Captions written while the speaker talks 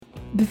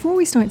Before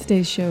we start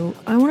today's show,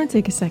 I want to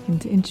take a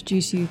second to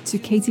introduce you to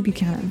Katie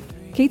Buchanan.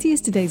 Katie is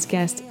today's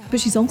guest,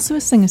 but she's also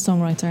a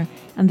singer-songwriter,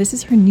 and this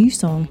is her new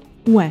song,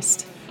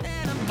 West.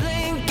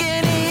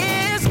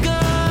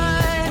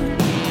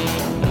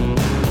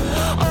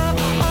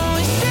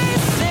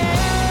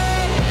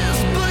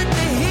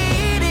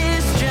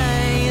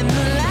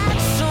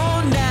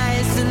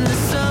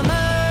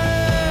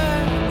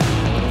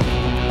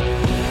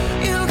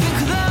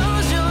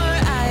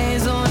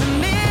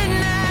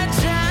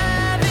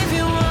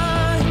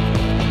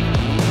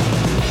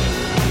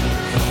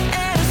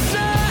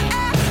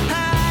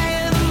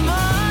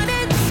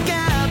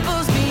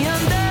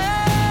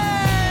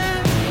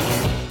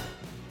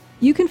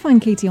 You can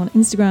find Katie on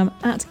Instagram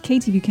at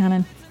Katie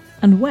Buchanan,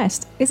 and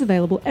West is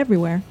available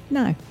everywhere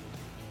now.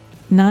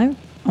 Now,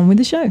 on with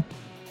the show.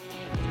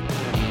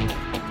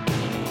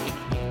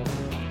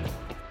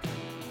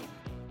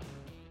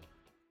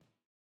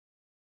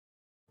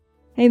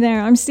 Hey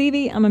there, I'm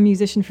Stevie. I'm a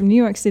musician from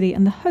New York City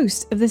and the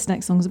host of This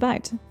Next Song's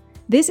About.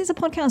 This is a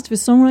podcast for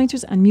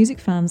songwriters and music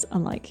fans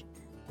alike.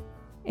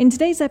 In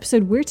today's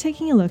episode, we're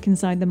taking a look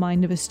inside the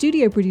mind of a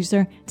studio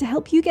producer to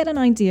help you get an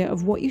idea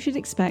of what you should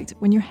expect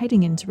when you're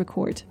heading in to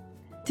record.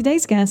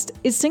 Today's guest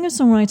is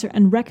singer-songwriter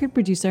and record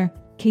producer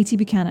Katie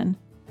Buchanan.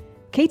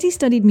 Katie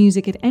studied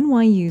music at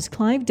NYU's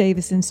Clive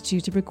Davis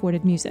Institute of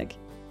Recorded Music.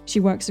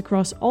 She works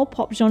across all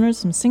pop genres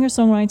from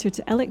singer-songwriter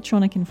to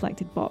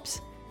electronic-inflected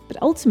bops.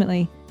 But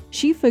ultimately,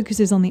 she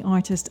focuses on the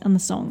artist and the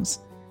songs.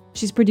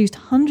 She's produced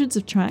hundreds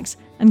of tracks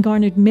and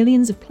garnered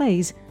millions of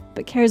plays,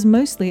 but cares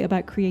mostly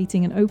about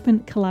creating an open,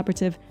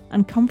 collaborative,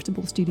 and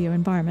comfortable studio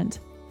environment.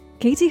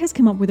 Katie has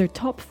come up with her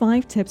top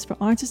 5 tips for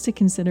artists to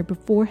consider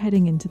before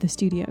heading into the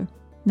studio.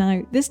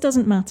 Now, this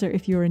doesn't matter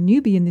if you're a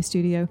newbie in the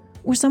studio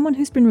or someone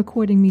who's been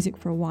recording music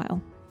for a while.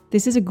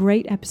 This is a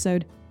great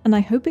episode, and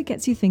I hope it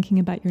gets you thinking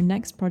about your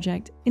next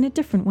project in a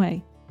different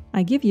way.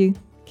 I give you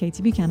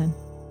Katie Buchanan.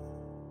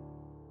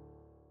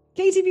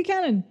 Katie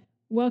Buchanan,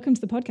 welcome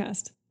to the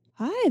podcast.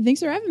 Hi,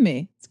 thanks for having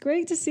me. It's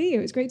great to see you.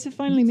 It's great to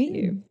finally meet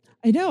you.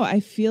 I know. I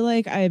feel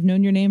like I've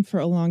known your name for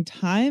a long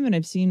time and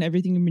I've seen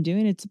everything you've been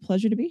doing. It's a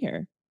pleasure to be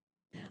here.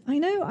 I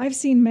know. I've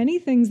seen many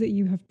things that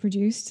you have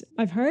produced.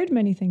 I've heard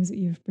many things that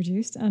you've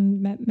produced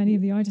and met many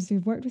of the artists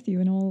who've worked with you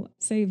and all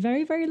say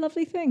very, very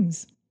lovely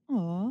things.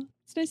 Aw,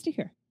 it's nice to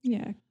hear.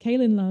 Yeah.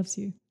 Kaylin loves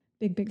you.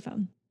 Big, big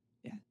fan.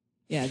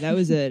 Yeah, that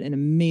was an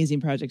amazing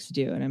project to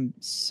do. And I'm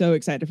so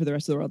excited for the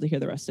rest of the world to hear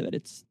the rest of it.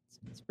 It's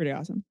pretty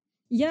awesome.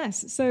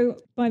 Yes. So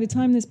by the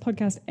time this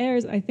podcast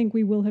airs, I think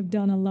we will have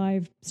done a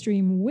live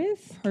stream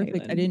with Perfect.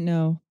 Kaylin. I didn't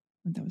know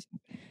when that was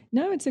happening.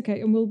 No, it's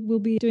okay. And we'll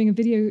be doing a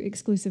video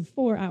exclusive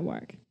for At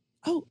Work.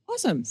 Oh,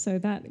 awesome. So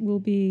that will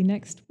be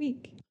next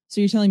week.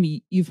 So you're telling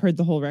me you've heard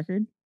the whole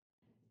record?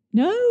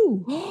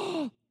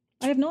 No.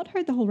 I have not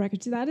heard the whole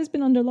record. So that has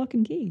been under lock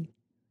and key.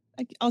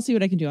 I'll see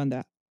what I can do on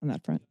that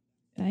front.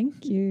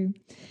 Thank you.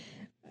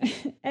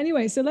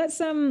 Anyway, so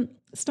let's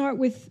start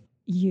with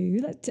you.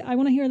 I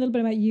want to hear a little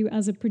bit about you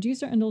as a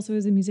producer and also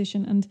as a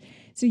musician. And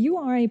so you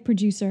are a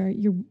producer.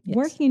 You're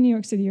working in New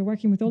York City. You're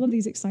working with all of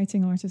these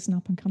exciting artists and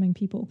up-and-coming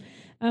people.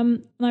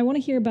 And I want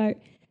to hear about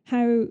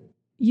how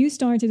you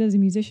started as a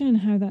musician and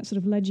how that sort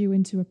of led you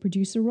into a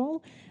producer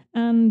role.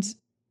 And,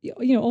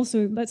 you know,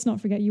 also, let's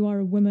not forget you are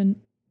a woman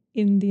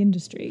in the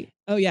industry.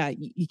 Oh, yeah.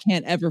 You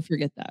can't ever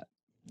forget that.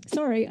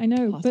 Sorry, I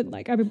know. Awesome. But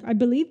like, I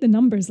believe the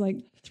number's like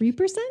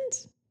 3%.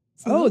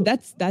 Oh,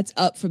 that's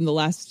up from the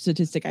last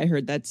statistic I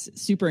heard. That's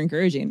super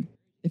encouraging.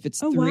 If it's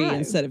 3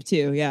 instead of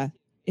 2, yeah,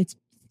 it's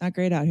not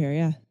great out here.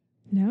 Yeah.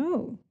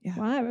 No. Yeah.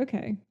 Wow.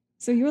 Okay.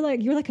 So you're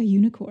like a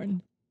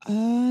unicorn.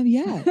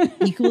 Yeah,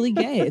 equally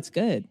gay. It's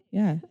good.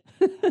 Yeah.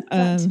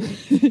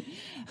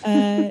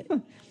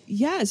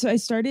 Yeah. So I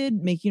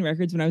started making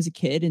records when I was a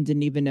kid and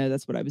didn't even know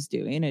that's what I was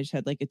doing. I just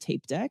had like a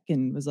tape deck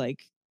and was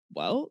like,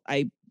 well,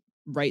 I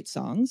write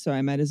songs, so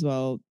I might as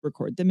well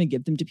record them and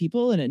give them to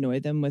people and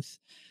annoy them with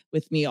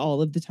me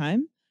all of the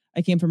time.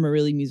 I came from a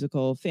really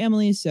musical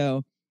family,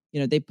 so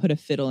they put a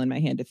fiddle in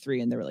my hand at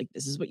 3 and they were like,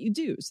 this is what you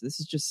do. So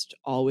this is just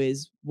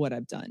always what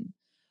I've done.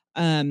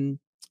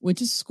 Went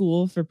to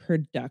school for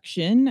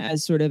production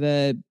as sort of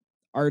a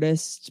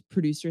artist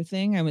producer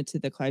thing. I went to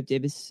the Clive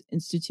Davis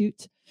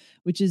Institute,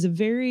 which is a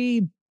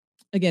very,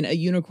 again, a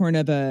unicorn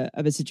of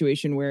a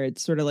situation where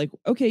it's sort of like,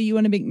 okay, you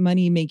want to make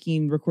money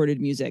making recorded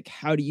music.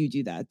 How do you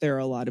do that? There are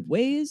a lot of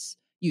ways.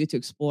 You get to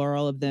explore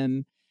all of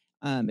them.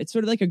 It's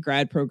sort of like a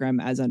grad program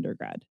as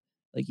undergrad.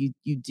 Like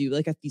you do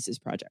like a thesis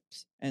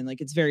project and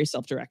like it's very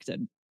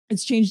self-directed.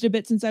 It's changed a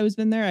bit since I was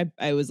been there.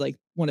 I was like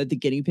one of the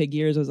guinea pig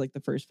years. I was like the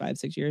first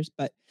 5-6 years.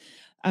 But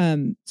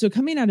so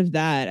coming out of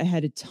that, I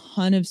had a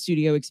ton of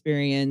studio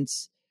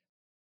experience,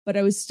 but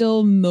I was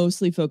still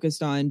mostly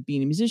focused on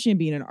being a musician,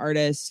 being an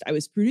artist. I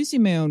was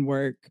producing my own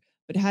work,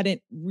 but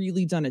hadn't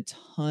really done a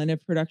ton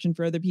of production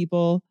for other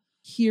people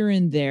here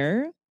and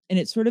there. And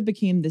it sort of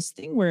became this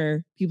thing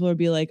where people would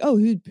be like, oh,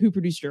 who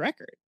produced your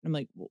record? And I'm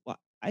like, well,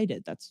 I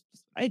did. That's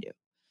what I do.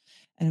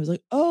 And I was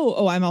like,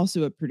 oh, I'm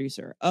also a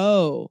producer.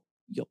 Oh,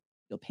 you'll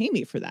pay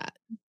me for that.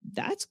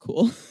 That's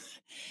cool.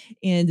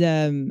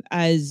 And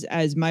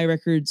as my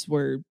records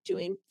were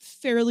doing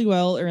fairly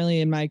well early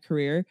in my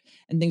career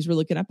and things were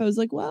looking up, I was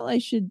like, well, I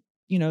should,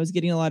 I was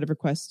getting a lot of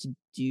requests to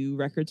do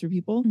records for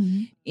people.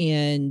 Mm-hmm.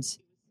 And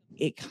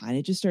it kind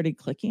of just started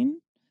clicking.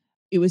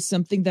 It was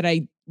something that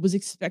I was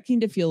expecting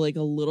to feel like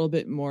a little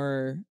bit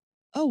more,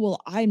 oh, well,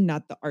 I'm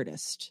not the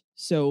artist,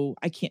 so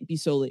I can't be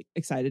so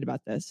excited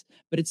about this.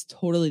 But it's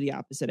totally the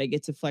opposite. I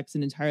get to flex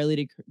an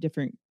entirely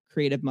different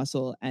creative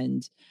muscle,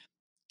 and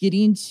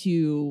getting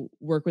to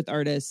work with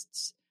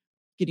artists,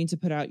 getting to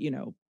put out,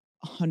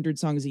 100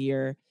 songs a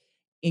year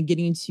and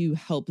getting to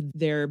help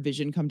their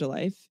vision come to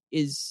life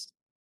is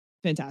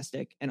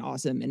fantastic and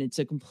awesome. And it's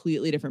a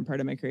completely different part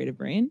of my creative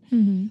brain.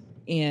 Mm-hmm.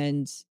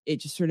 And it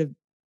just sort of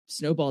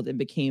snowballed and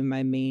became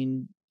my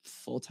main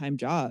full-time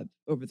job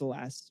over the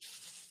last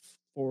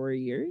 4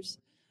 years.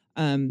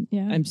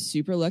 I'm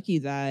super lucky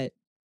that,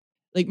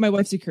 like, my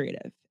wife's a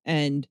creative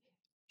and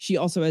she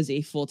also has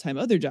a full-time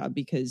other job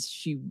because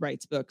she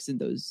writes books and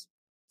those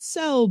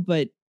sell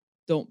but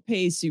don't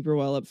pay super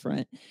well up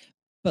front.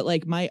 But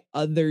like my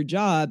other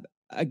job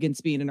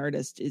against being an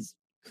artist is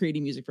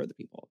creating music for other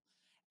people.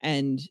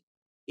 And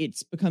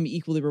it's become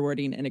equally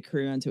rewarding and a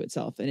career unto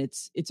itself. And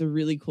it's a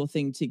really cool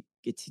thing to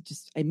get to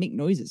I make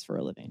noises for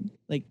a living.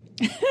 Like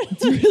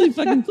it's really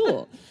fucking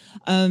cool.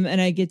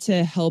 And I get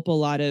to help a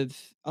lot of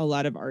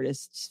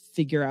artists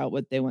figure out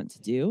what they want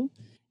to do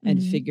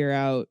and figure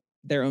out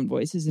their own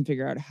voices and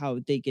figure out how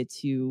they get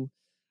to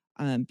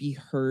be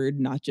heard,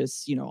 not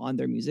just, on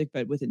their music,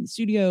 but within the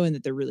studio, and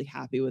that they're really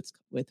happy with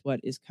what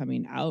is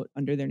coming out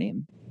under their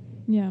name.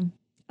 Yeah.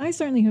 I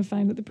certainly have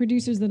found that the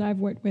producers that I've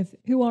worked with,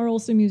 who are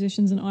also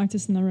musicians and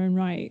artists in their own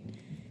right,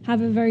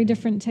 have a very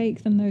different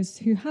take than those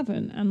who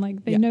haven't. And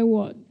like they know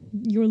what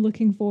you're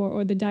looking for,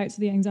 or the doubts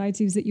or the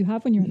anxieties that you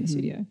have when you're in the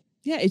studio.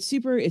 Yeah, it's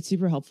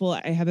super helpful.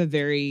 I have a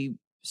very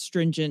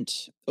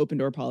stringent open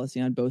door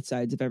policy on both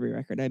sides of every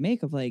record I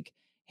make of like,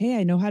 hey,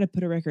 I know how to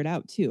put a record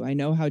out too. I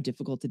know how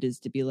difficult it is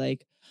to be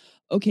like,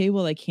 okay,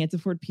 well, I can't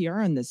afford PR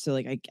on this. So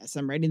like, I guess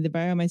I'm writing the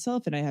bio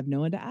myself and I have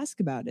no one to ask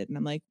about it. And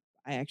I'm like,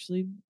 I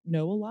actually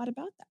know a lot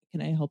about that.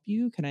 Can I help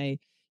you? Can I,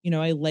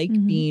 I like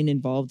being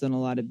involved in a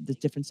lot of the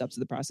different steps of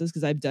the process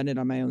because I've done it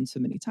on my own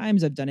so many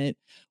times. I've done it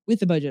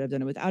with a budget. I've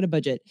done it without a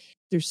budget.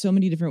 There's so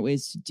many different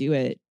ways to do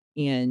it.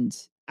 And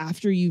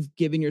after you've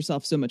given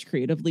yourself so much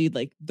creatively,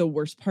 like the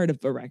worst part of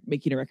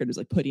making a record is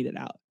like putting it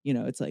out.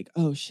 It's like,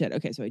 oh shit.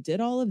 Okay. So I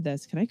did all of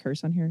this. Can I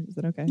curse on here? Is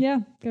that okay? Yeah,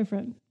 go for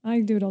it.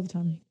 I do it all the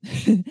time.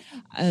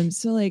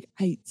 So like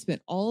I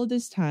spent all of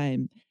this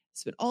time,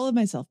 spent all of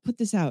myself, put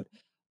this out.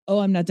 Oh,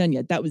 I'm not done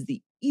yet. That was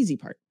the easy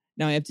part.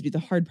 Now I have to do the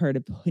hard part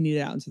of putting it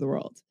out into the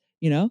world,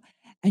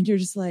 and you're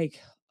just like,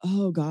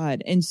 oh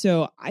God. And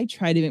so I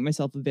try to make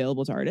myself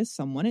available to artists.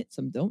 Some want it,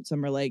 some don't.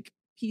 Some are like,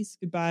 peace,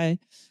 goodbye.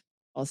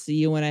 I'll see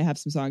you when I have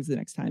some songs the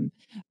next time.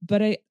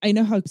 But I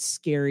know how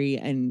scary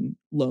and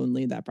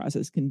lonely that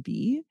process can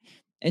be.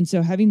 And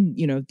so having,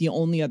 the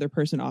only other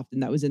person often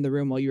that was in the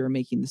room while you were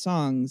making the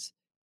songs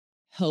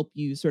help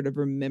you sort of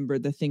remember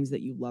the things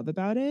that you love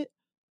about it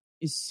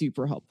is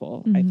super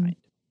helpful, I find.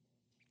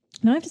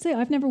 And I have to say,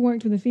 I've never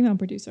worked with a female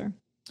producer.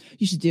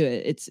 You should do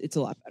it. It's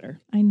a lot better.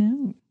 I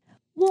know.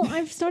 Well,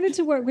 I've started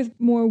to work with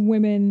more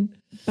women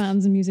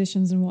bands and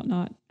musicians and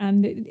whatnot.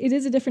 And it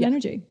is a different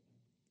energy.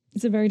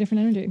 It's a very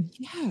different energy.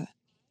 Yeah.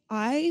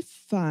 I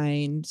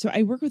find, so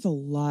I work with a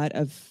lot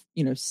of,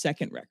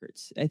 second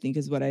records, I think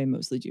is what I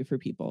mostly do for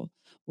people,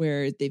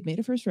 where they've made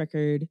a first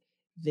record,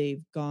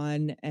 they've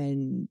gone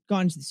to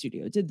the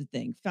studio, did the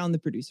thing, found the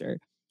producer,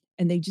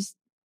 and they just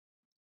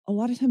a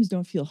lot of times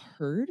don't feel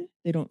heard.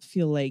 They don't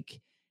feel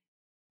like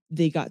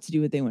they got to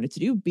do what they wanted to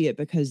do, be it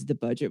because the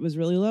budget was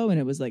really low and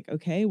it was like,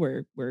 okay,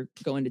 we're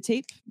going to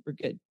tape, we're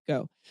good,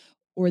 go.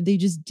 Or they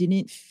just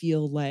didn't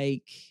feel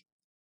like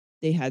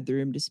they had the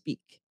room to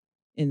speak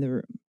in the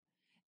room.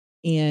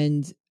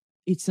 And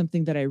it's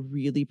something that I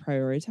really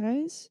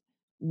prioritize,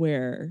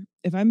 where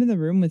if I'm in the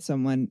room with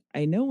someone,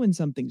 I know when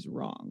something's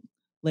wrong.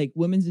 Like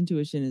women's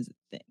intuition is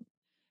a thing.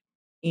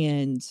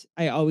 And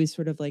I always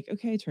sort of like,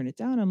 okay, turn it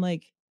down. I'm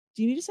like,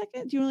 do you need a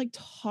second? Do you want to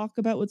like talk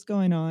about what's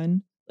going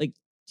on? Like,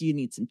 do you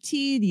need some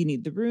tea? Do you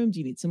need the room? Do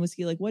you need some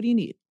whiskey? Like, what do you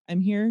need? I'm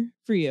here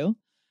for you.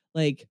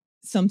 Like,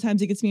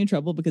 sometimes it gets me in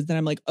trouble because then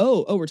I'm like,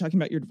 oh, we're talking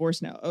about your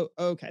divorce now. Oh,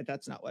 okay.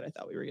 That's not what I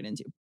thought we were getting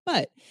into.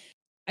 But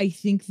I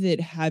think that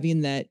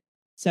having that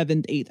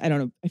seventh, eighth, I don't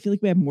know. I feel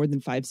like we have more than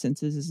 5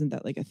 senses. Isn't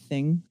that like a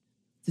thing?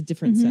 It's a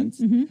different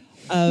sense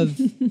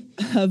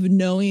of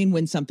knowing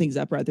when something's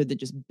up rather than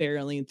just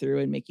barreling through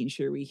and making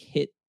sure we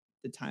hit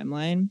the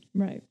timeline.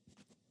 Right.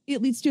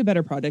 It leads to a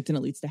better product and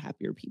it leads to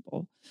happier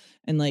people.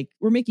 And like,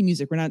 we're making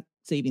music. We're not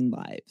saving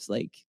lives.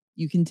 Like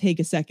you can take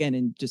a second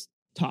and just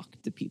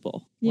talk to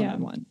people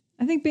one-on-one.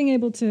 I think being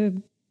able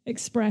to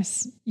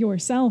express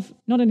yourself,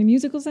 not in a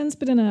musical sense,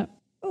 but in a,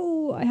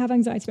 I have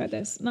anxiety about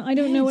this. I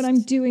don't know what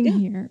I'm doing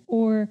here.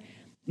 Or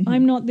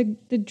I'm not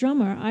the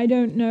drummer. I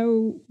don't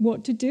know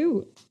what to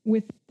do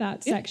with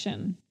that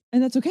section.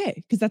 And that's okay,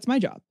 because that's my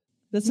job.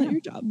 That's not your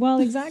job. Well,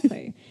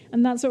 exactly.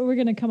 And that's what we're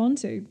going to come on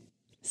to.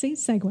 See,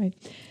 segue.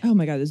 Oh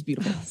my God, this is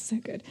beautiful. Oh, so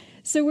good.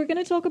 So we're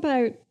going to talk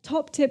about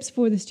top tips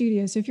for the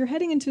studio. So if you're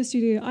heading into a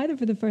studio either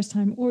for the first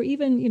time or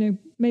even,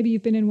 maybe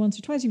you've been in once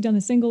or twice, you've done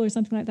a single or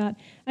something like that,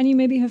 and you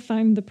maybe have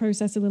found the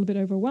process a little bit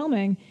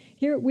overwhelming.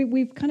 Here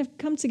we've kind of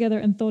come together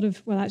and thought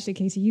of, well, actually,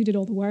 Casey, you did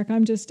all the work.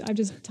 I've just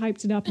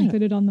typed it up and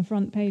put it on the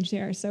front page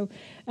here. So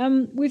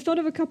we've thought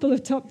of a couple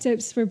of top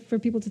tips for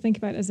people to think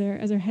about as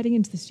they're heading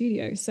into the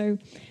studio. So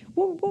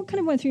what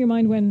kind of went through your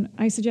mind when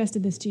I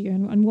suggested this to you,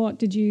 and what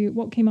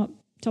came up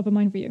top of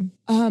mind for you?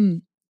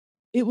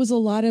 It was a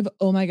lot of,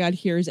 oh my God,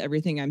 here's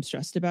everything I'm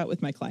stressed about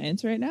with my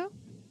clients right now.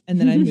 And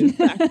then I moved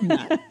back from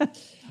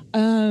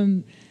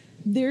that.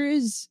 There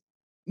is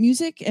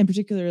music, and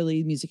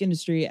particularly music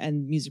industry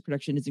and music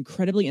production, is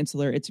incredibly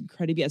insular. It's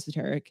incredibly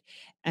esoteric,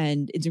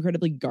 and it's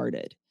incredibly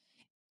guarded.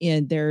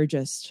 And there are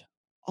just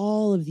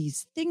all of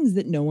these things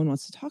that no one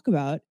wants to talk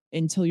about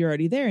until you're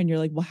already there. And you're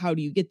like, well, how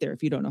do you get there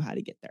if you don't know how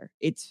to get there?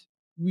 It's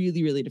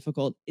really, really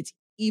difficult. It's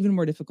even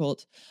more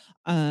difficult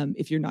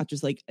if you're not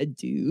just like a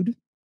dude.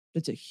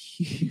 That's a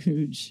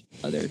huge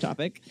other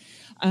topic.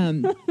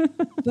 But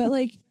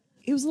like,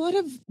 it was a lot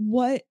of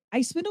what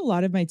I spent a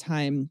lot of my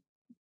time,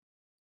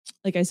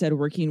 like I said,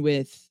 working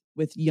with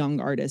young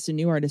artists and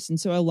new artists. And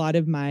so a lot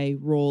of my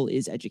role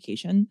is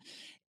education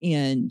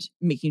and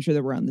making sure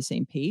that we're on the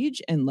same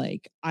page. And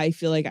like, I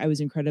feel like I was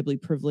incredibly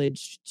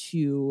privileged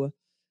to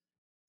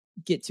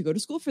get to go to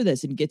school for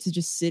this and get to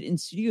just sit in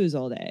studios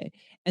all day.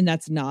 And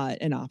that's not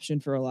an option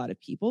for a lot of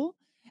people.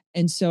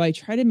 And so I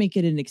try to make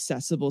it an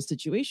accessible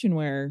situation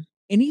where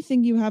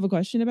anything you have a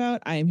question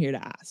about, I am here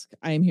to ask.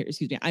 I'm here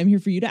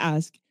for you to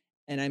ask,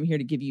 and I'm here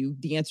to give you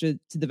the answer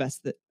to the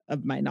best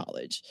of my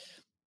knowledge.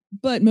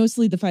 But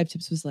mostly the 5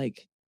 tips was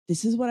like,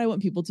 this is what I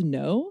want people to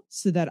know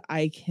so that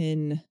I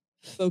can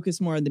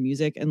focus more on the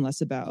music and less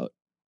about,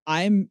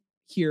 I'm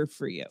here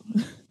for you.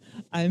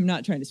 I'm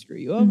not trying to screw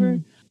you over.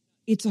 Mm-hmm.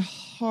 It's a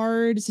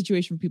hard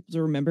situation for people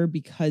to remember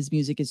because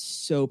music is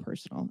so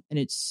personal and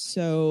it's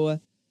so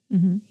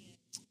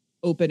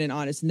open and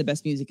honest. And the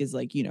best music is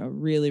like,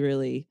 really,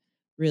 really,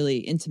 really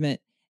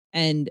intimate.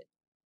 And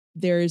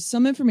there's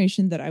some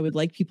information that I would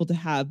like people to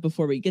have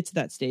before we get to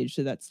that stage,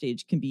 so that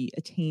stage can be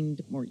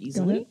attained more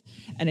easily.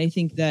 And I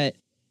think that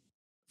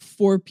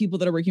for people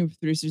that are working with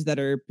producers that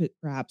are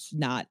perhaps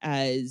not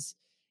as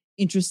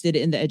interested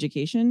in the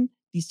education,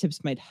 these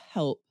tips might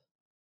help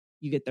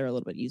you get there a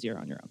little bit easier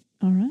on your own.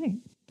 All right.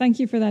 Thank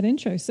you for that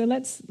intro. So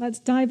let's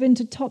dive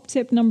into top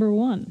tip number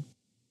 1.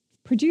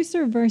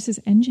 Producer versus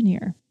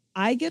engineer.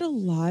 I get a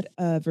lot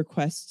of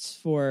requests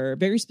for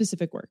very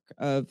specific work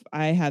of,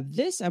 I have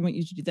this, I want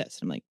you to do this.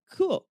 I'm like,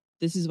 cool,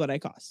 this is what I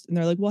cost. And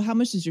they're like, well, how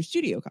much does your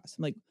studio cost?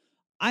 I'm like,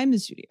 I'm the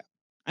studio.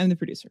 I'm the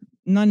producer,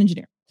 not an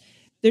engineer.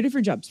 They're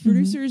different jobs.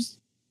 Producers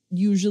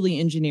usually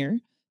engineer.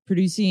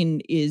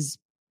 Producing is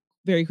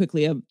very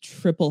quickly a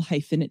triple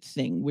hyphenate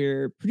thing.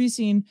 We're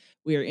producing,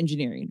 we're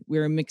engineering,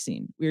 we're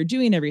mixing, we're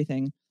doing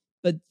everything.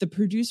 But the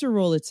producer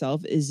role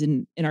itself is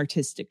an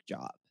artistic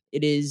job.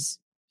 It is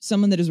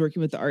someone that is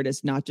working with the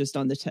artist, not just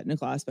on the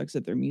technical aspects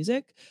of their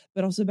music,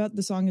 but also about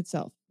the song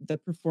itself, the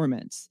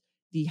performance,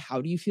 the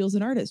how do you feel as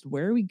an artist?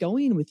 Where are we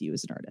going with you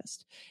as an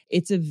artist?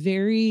 It's a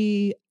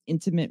very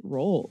intimate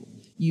role.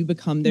 You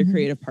become their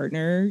creative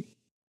partner.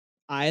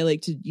 I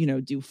like to,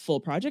 do full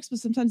projects, but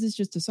sometimes it's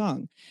just a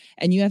song.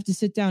 And you have to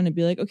sit down and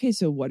be like, okay,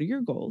 so what are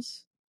your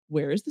goals?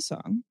 Where is the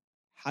song?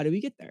 How do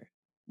we get there?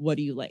 What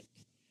do you like?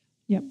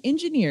 Yep.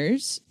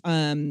 Engineers,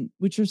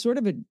 which are sort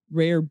of a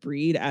rare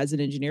breed as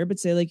an engineer, but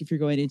say like if you're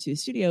going into a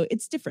studio,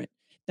 it's different.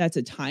 That's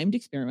a timed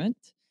experiment.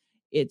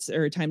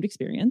 Or a timed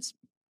experience.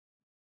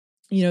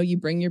 You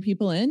bring your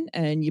people in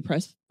and you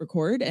press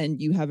record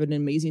and you have an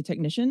amazing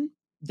technician.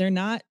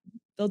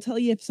 They'll tell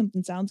you if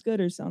something sounds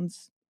good or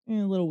sounds a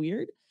little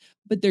weird,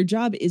 but their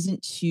job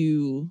isn't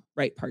to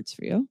write parts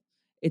for you.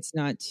 It's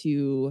not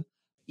to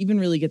even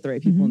really get the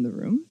right people in the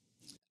room.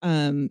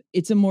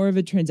 It's a more of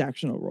a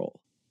transactional role.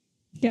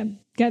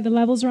 Get the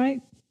levels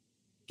right.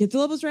 Get the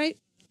levels right.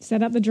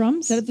 Set up the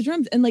drums.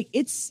 And like,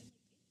 that's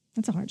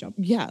a hard job.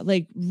 Yeah.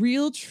 Like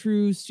real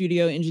true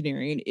studio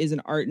engineering is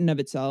an art in of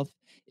itself.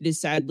 It is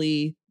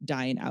sadly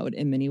dying out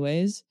in many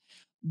ways,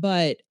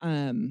 but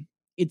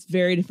it's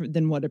very different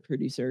than what a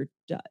producer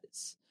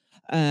does.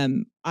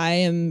 I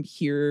am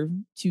here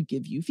to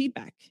give you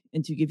feedback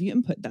and to give you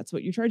input. That's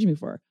what you're charging me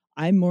for.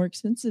 I'm more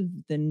expensive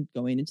than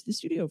going into the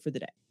studio for the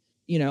day.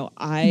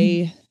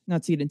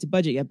 Not to get into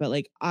budget yet, but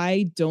like,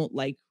 I don't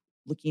like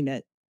looking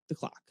at the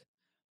clock.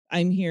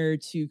 I'm here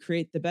to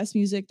create the best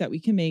music that we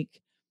can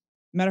make,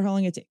 no matter how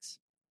long it takes.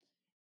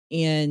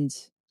 And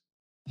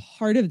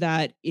part of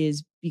that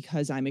is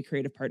because I'm a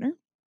creative partner.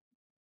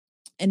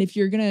 And if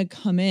you're going to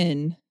come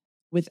in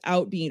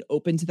without being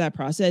open to that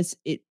process,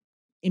 it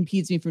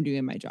impedes me from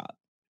doing my job.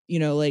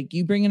 Like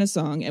you bring in a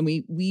song and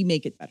we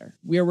make it better.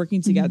 We are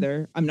working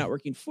together. I'm not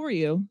working for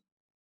you.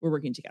 We're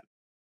working together.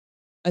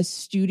 A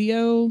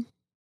studio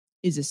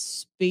is a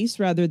space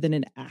rather than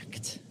an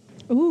act.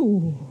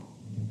 Ooh,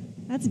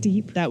 that's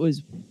deep. That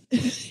was,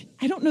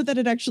 I don't know that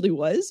it actually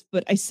was,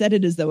 but I said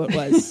it as though it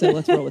was. So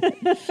let's roll with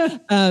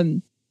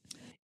it.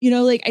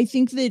 like I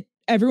think that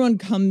everyone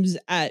comes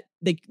at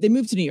they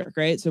move to New York,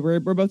 right? So we're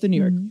both in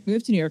New York. We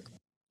moved to New York.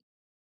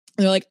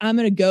 And they're like, I'm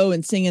gonna go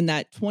and sing in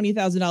that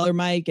 $20,000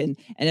 mic and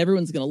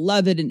everyone's gonna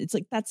love it. And it's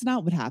like, that's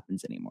not what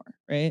happens anymore,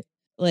 right?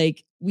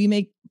 Like we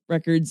make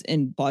records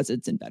in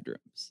closets and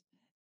bedrooms.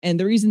 And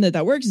the reason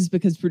that works is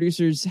because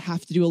producers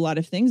have to do a lot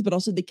of things, but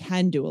also they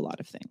can do a lot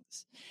of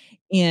things.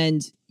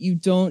 And you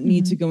don't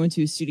need to go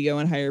into a studio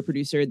and hire a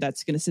producer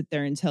that's going to sit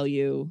there and tell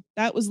you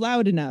that was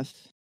loud enough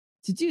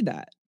to do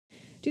that.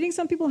 Do you think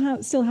some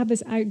people still have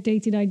this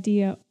outdated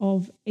idea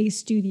of a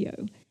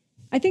studio?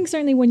 I think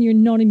certainly when you're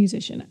not a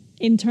musician,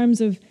 in terms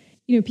of,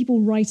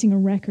 people writing a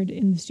record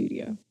in the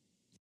studio.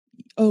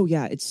 Oh,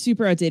 yeah. It's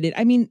super outdated.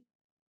 I mean,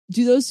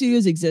 do those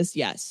studios exist?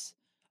 Yes.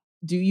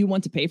 Do you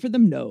want to pay for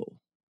them? No.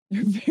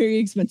 They're very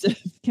expensive.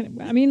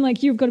 I mean,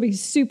 like you've got to be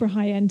super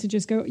high end to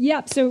just go,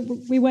 yep. So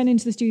we went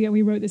into the studio,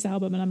 we wrote this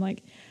album, and I'm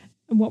like,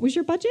 what was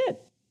your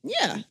budget?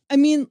 Yeah. I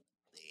mean,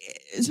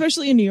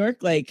 especially in New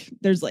York, like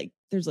there's like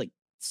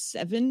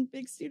 7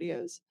 big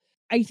studios.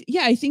 I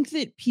think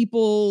that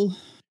people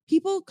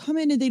come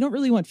in and they don't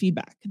really want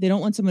feedback. They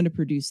don't want someone to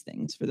produce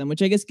things for them,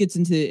 which I guess gets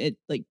into it.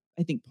 Like,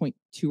 I think point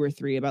 2 or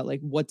 3 about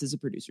like, what does a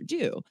producer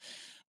do?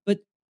 But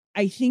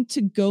I think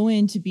to go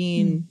in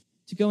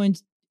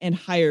and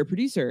hire a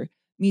producer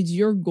means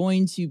you're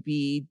going to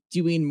be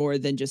doing more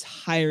than just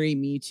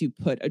hiring me to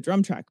put a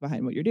drum track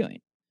behind what you're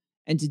doing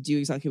and to do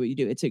exactly what you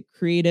do. It's a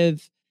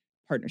creative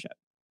partnership.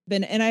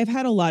 And I've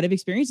had a lot of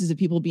experiences of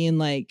people being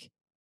like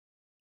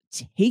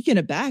taken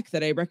aback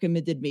that I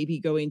recommended maybe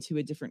going to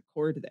a different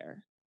chord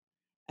there.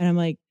 And I'm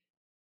like,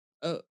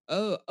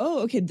 oh,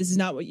 okay. This is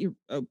not what you're,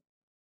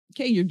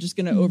 okay. You're just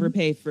going to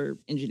overpay for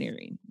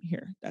engineering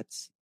here.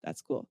 That's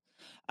cool.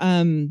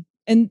 And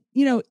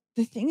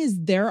the thing is,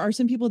 there are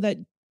some people that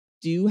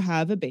do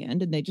have a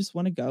band and they just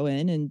want to go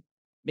in and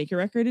make a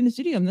record in a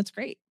studio, and that's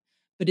great.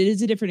 But it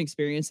is a different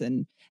experience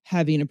than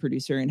having a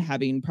producer and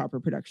having proper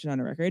production on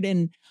a record.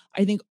 And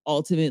I think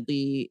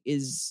ultimately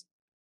is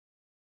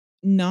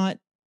not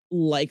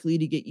likely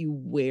to get you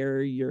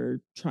where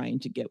you're trying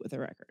to get with a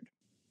record.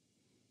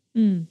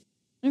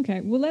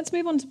 Okay, well, let's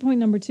move on to point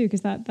number 2,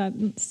 because that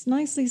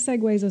nicely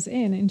segues us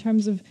in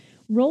terms of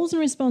roles and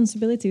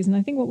responsibilities. And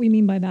I think what we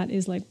mean by that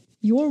is like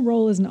your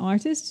role as an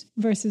artist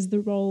versus the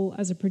role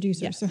as a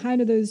producer. Yes. So how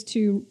do those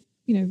two,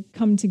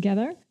 come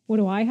together? What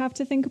do I have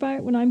to think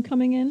about when I'm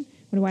coming in?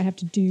 What do I have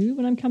to do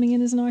when I'm coming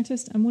in as an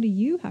artist? And what do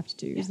you have to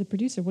do as the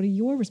producer? What are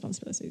your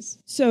responsibilities?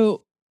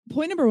 So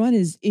point number 1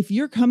 is if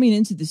you're coming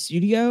into the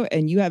studio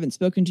and you haven't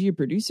spoken to your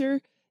producer,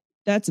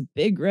 that's a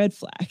big red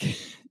flag.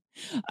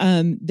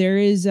 There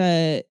is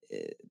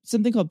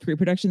something called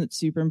pre-production that's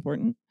super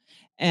important.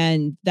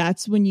 And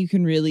that's when you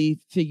can really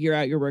figure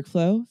out your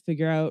workflow,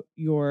 figure out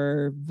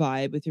your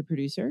vibe with your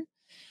producer.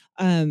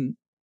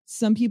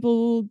 Some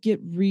people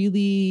get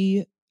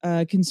really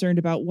concerned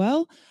about,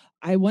 well,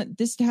 I want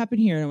this to happen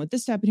here and I want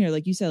this to happen here.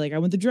 Like you said, like I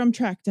want the drum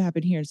track to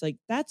happen here. It's like,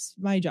 that's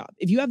my job.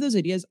 If you have those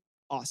ideas,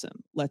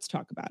 awesome. Let's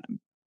talk about them.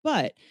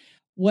 But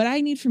what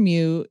I need from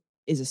you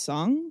is a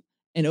song,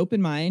 an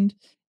open mind,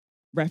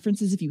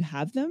 references if you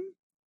have them,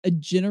 a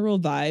general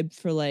vibe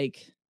for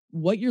like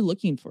what you're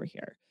looking for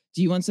here.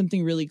 Do you want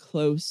something really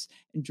close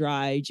and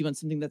dry? Do you want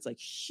something that's like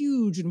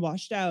huge and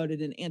washed out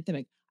and an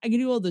anthemic? I can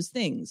do all those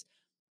things,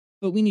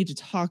 but we need to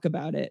talk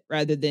about it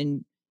rather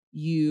than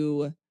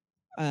you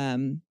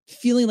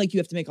feeling like you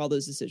have to make all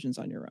those decisions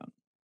on your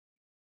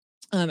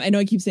own. I know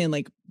I keep saying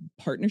like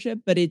partnership,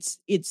 but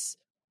it's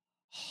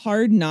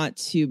hard not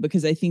to,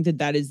 because I think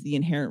that is the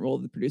inherent role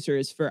of the producer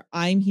is for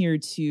I'm here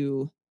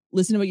to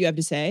listen to what you have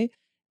to say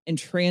and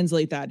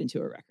translate that into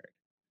a record.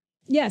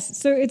 Yes.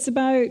 So it's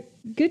about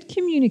good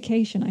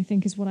communication, I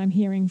think, is what I'm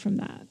hearing from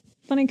that.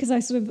 Funny, because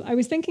I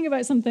was thinking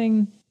about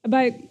something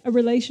about a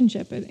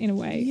relationship in a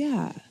way.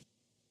 Yeah.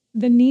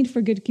 The need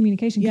for good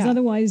communication, because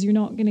otherwise you're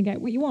not going to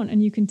get what you want,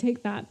 and you can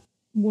take that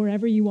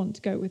wherever you want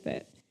to go with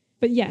it.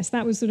 But yes,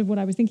 that was sort of what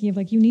I was thinking of.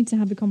 Like, you need to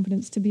have the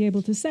confidence to be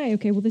able to say,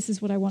 okay, well, this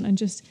is what I want, and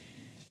just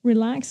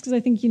relax. Because I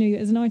think,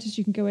 as an artist,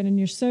 you can go in and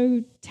you're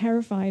so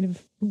terrified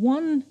of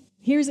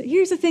here's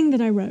a thing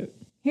that I wrote.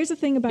 Here's a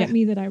thing about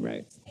me that I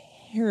wrote.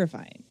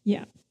 Terrifying.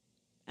 Yeah.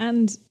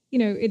 And,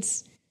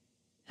 it's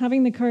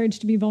having the courage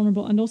to be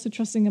vulnerable and also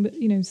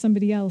trusting,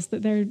 somebody else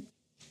that they're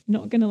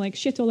not going to like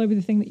shit all over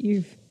the thing that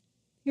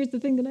here's the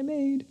thing that I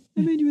made.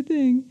 I made you a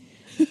thing.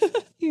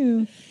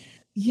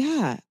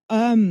 Yeah.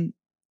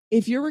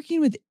 If you're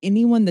working with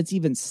anyone that's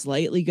even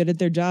slightly good at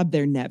their job,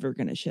 they're never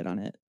going to shit on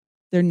it.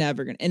 They're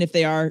never going to. And if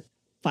they are,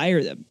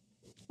 fire them.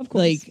 Of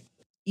course. Like,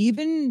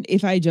 even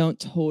if I don't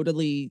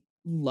totally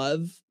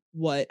love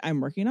what I'm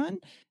working on,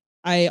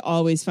 I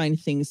always find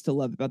things to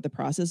love about the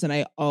process. And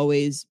I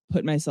always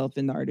put myself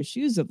in the artist's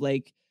shoes of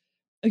like,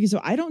 okay,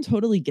 so I don't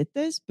totally get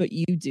this, but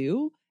you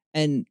do.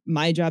 And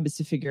my job is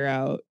to figure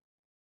out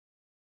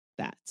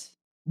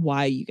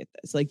why you get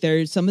this. Like,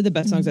 there's some of the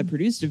best songs I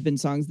produced have been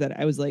songs that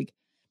I was like,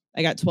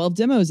 I got 12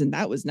 demos and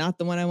that was not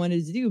the one I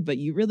wanted to do, but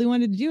you really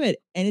wanted to do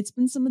it. And it's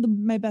been some of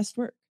my best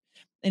work.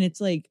 And it's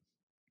like,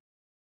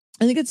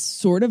 I think it's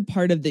sort of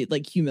part of the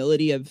like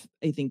humility of,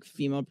 I think,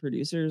 female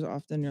producers.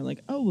 Often you're like,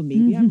 oh, well,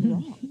 maybe I'm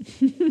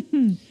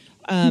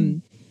wrong.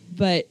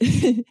 But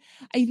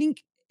I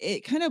think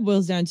it kind of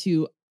boils down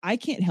to, I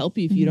can't help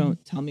you if you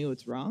don't tell me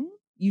what's wrong.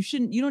 You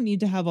don't need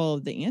to have all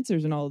of the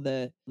answers and all of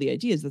the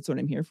ideas. That's what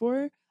I'm here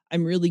for.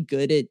 I'm really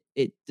good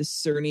at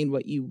discerning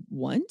what you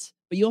want,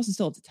 but you also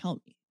still have to tell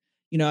me.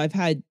 You know, I've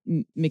had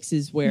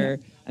mixes where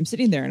I'm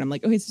sitting there and I'm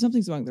like, okay, so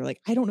something's wrong. They're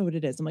like, I don't know what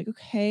it is. I'm like,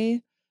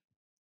 okay,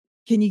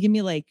 can you give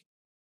me like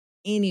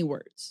any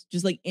words,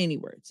 just like any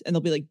words? And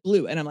they'll be like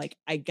blue. And I'm like,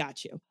 I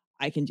got you.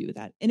 I can do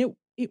that. And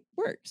it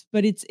works.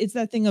 But it's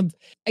that thing of,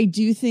 I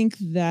do think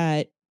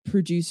that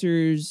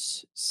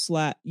producers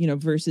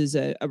versus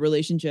a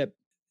relationship,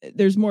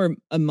 there's more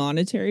a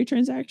monetary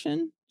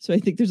transaction. So I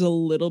think there's a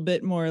little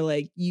bit more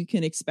like, you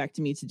can expect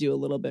me to do a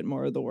little bit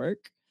more of the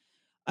work.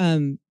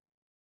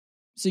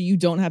 So you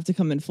don't have to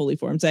come in fully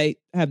formed. I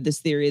have this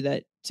theory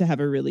that to have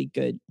a really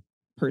good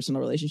personal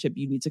relationship,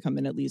 you need to come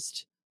in at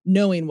least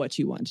knowing what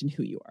you want and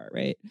who you are,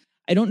 right?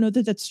 I don't know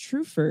that that's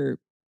true for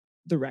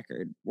the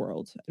record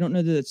world. I don't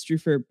know that that's true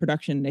for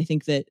production. I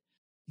think that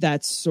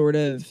that's sort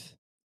of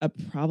a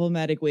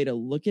problematic way to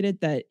look at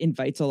it that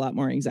invites a lot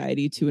more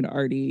anxiety to an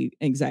already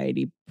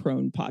anxiety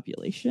prone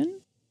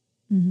population.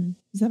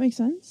 Does that make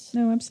sense?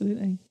 No,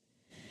 absolutely.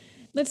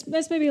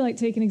 Let's maybe like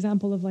take an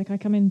example of like, I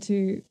come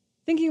into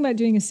thinking about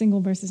doing a single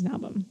versus an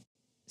album.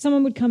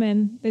 Someone would come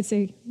in, they'd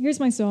say, here's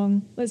my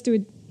song. Let's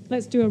do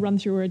a run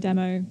through or a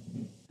demo.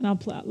 And I'll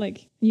play,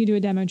 like, you do a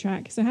demo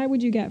track. So how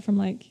would you get from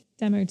like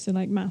demo to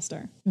like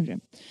master? Okay.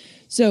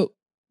 So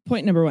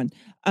point number one,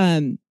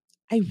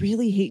 I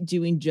really hate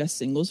doing just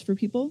singles for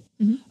people.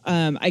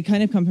 I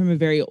kind of come from a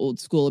very old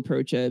school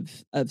approach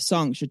of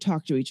songs should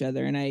talk to each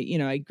other. And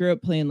I grew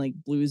up playing like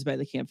blues by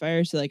the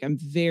campfire. So like I'm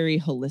very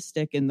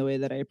holistic in the way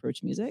that I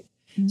approach music.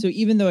 So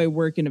even though I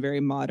work in a very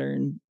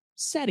modern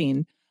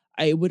setting,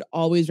 I would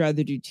always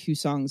rather do 2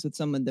 songs with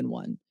someone than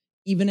one,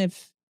 even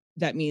if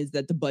that means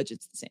that the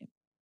budget's the same,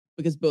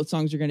 because both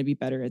songs are going to be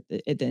better at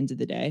the end of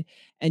the day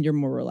and you're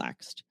more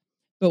relaxed.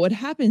 But what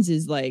happens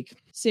is,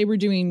 like, say we're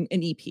doing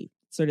an EP,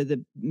 sort of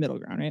the middle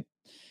ground, right?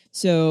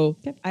 So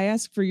I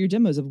ask for your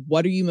demos of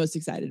what are you most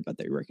excited about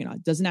that you're working on.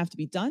 It doesn't have to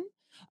be done.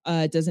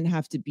 It doesn't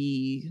have to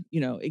be,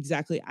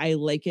 exactly. I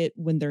like it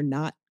when they're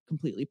not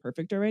completely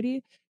perfect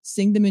already.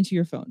 Sing them into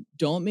your phone.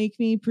 Don't make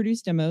me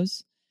produce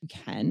demos. You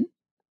can.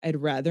 I'd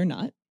rather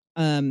not.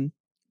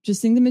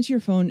 Just sing them into your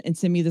phone and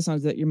send me the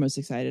songs that you're most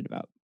excited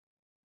about.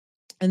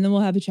 And then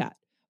we'll have a chat.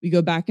 We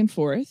go back and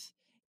forth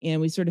and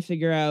we sort of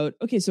figure out,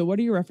 okay, so what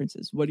are your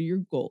references? What are your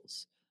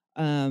goals?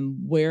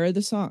 Where are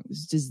the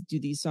songs? Do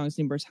these songs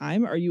need more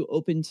time? Are you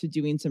open to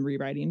doing some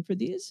rewriting for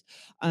these?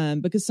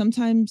 Because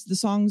sometimes the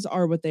songs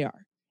are what they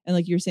are. And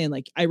like you're saying,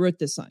 like, I wrote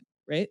this song,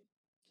 right?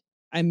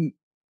 I'm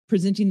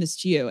presenting this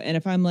to you. And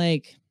if I'm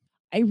like,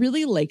 I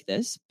really like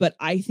this, but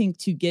I think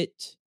to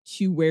get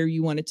to where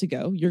you want it to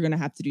go, you're going to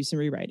have to do some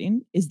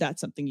rewriting. Is that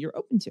something you're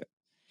open to?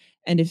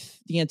 And if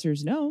the answer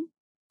is no,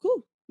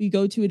 cool, we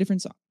go to a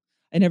different song.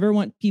 I never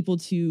want people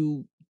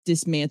to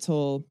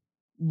dismantle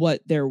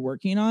what they're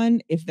working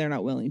on if they're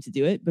not willing to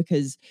do it,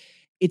 because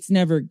it's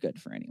never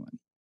good for anyone.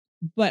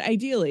 But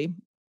ideally,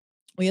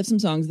 we have some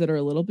songs that are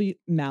a little bit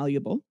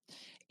malleable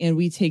and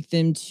we take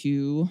them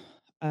to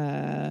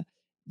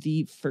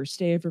the first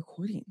day of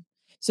recording.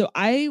 So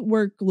I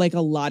work like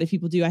a lot of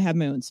people do. I have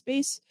my own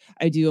space.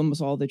 I do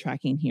almost all the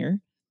tracking here.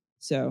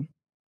 So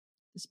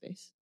the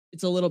space,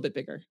 it's a little bit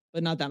bigger,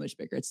 but not that much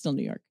bigger. It's still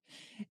New York.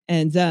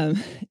 And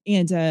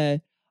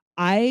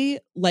I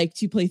like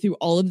to play through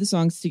all of the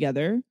songs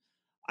together.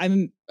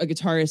 I'm a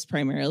guitarist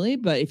primarily,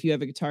 but if you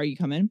have a guitar, you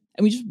come in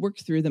and we just work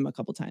through them a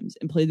couple times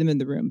and play them in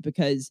the room,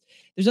 because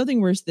there's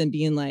nothing worse than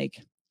being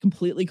like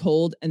completely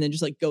cold and then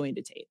just like going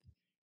to tape.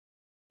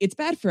 It's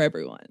bad for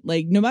everyone.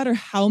 Like, no matter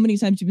how many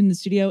times you've been in the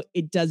studio,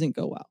 it doesn't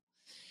go well.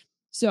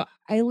 So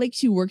I like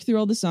to work through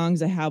all the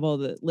songs. I have all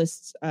the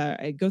lists.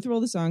 I go through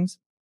all the songs,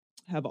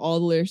 have all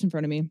the lyrics in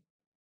front of me.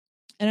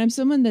 And I'm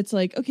someone that's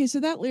like, okay, so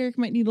that lyric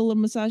might need a little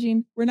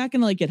massaging. We're not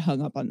going to like get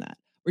hung up on that.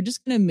 We're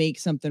just going to make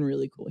something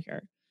really cool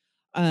here.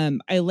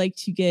 I like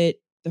to get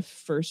the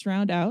first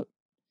round out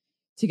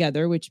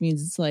together, which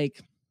means it's like,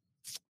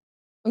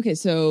 okay,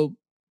 so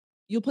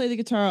you'll play the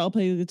guitar, I'll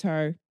play the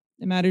guitar.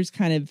 It matters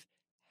kind of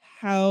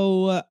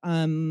how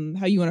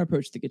you want to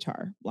approach the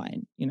guitar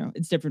line.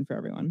 It's different for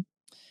everyone.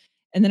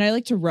 And then I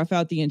like to rough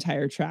out the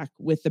entire track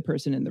with the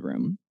person in the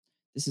room.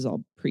 This is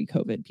all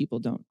pre-COVID. People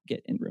don't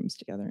get in rooms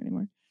together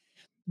anymore.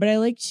 But I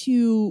like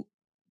to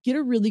get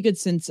a really good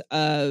sense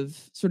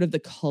of sort of the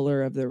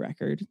color of the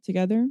record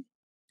together.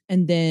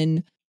 And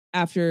then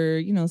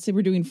after, say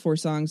we're doing 4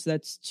 songs,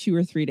 that's 2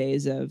 or 3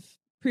 days of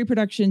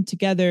pre-production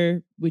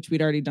together, which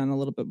we'd already done a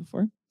little bit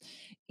before.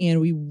 And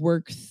we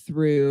work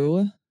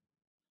through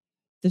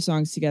the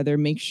songs together,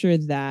 make sure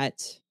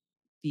that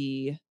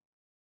the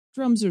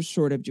drums are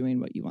sort of doing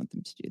what you want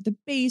them to do. The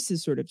bass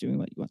is sort of doing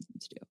what you want them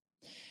to do.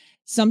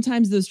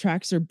 Sometimes those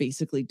tracks are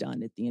basically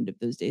done at the end of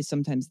those days.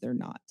 Sometimes they're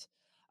not.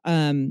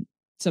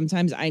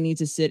 sometimes I need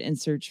to sit and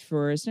search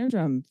for a snare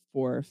drum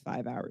for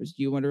 5 hours.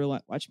 Do you want to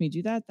watch me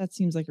do that? That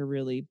seems like a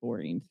really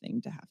boring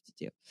thing to have to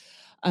do.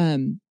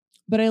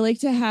 But I like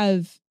to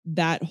have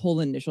that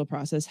whole initial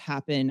process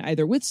happen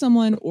either with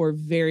someone or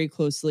very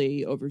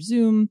closely over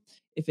Zoom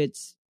if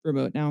it's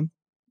remote now.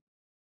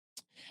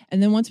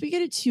 And then once we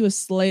get it to a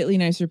slightly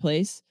nicer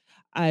place,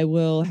 I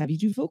will have you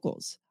do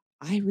vocals.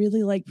 I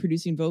really like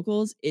producing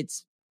vocals.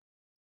 It's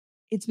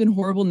been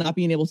horrible not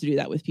being able to do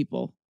that with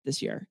people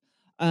this year.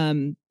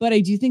 But I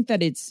do think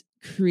that it's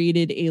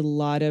created a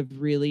lot of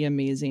really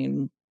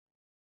amazing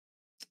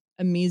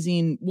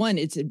one.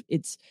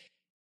 It's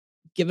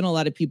given a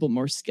lot of people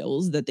more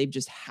skills that they've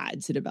just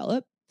had to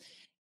develop.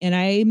 And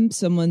I'm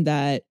someone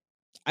that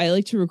I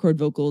like to record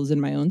vocals in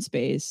my own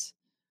space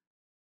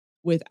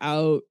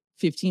without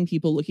 15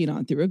 people looking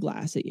on through a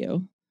glass at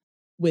you,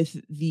 with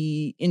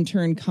the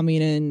intern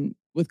coming in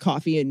with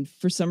coffee and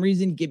for some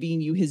reason giving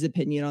you his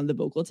opinion on the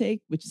vocal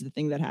take, which is the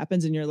thing that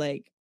happens. And you're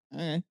like,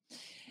 if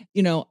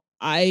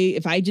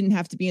I didn't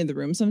have to be in the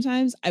room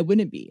sometimes, I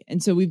wouldn't be.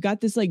 And so we've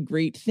got this like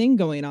great thing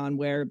going on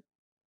where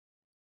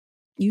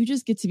you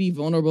just get to be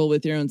vulnerable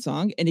with your own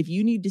song. And if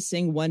you need to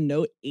sing one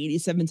note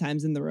 87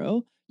 times in the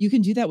row, you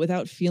can do that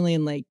without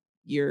feeling like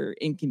you're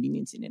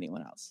inconveniencing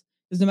anyone else.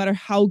 Because no matter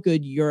how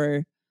good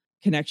your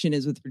connection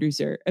is with the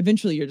producer,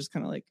 eventually you're just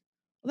kind of like,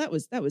 well,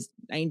 that was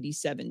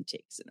 97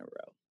 takes in a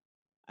row.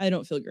 I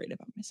don't feel great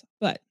about myself.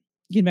 But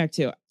getting back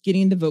to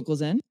getting the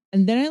vocals in.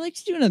 And then I like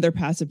to do another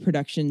passive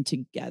production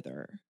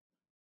together,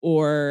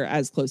 or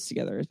as close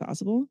together as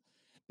possible,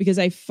 because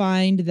I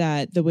find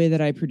that the way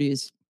that I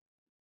produce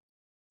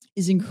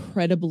is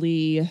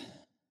incredibly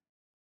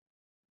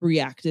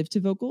reactive to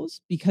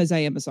vocals because I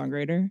am a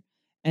songwriter,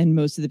 and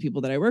most of the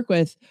people that I work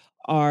with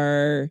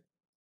are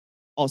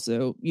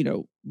also,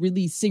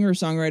 really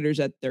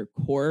singer-songwriters at their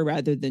core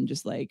rather than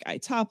just like I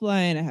top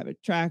line, I have a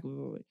track.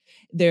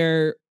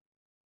 They're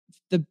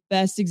the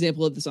best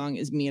example of the song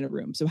is me in a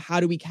room. So how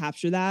do we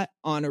capture that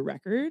on a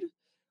record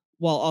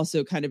while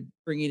also kind of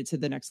bringing it to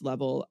the next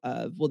level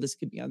of, well, this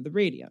could be on the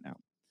radio now.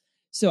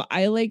 So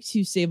I like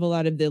to save a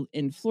lot of the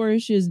in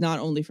flourishes, not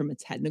only from a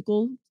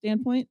technical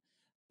standpoint,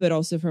 but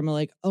also from a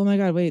like, oh my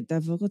God, wait,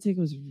 that vocal take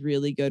was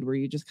really good where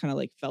you just kind of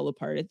like fell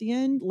apart at the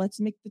end. Let's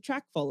make the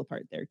track fall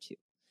apart there too.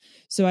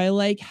 So I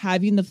like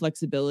having the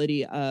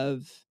flexibility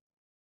of,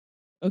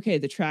 okay,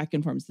 the track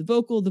informs the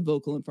vocal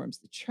informs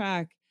the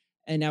track,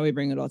 and now we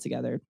bring it all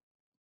together.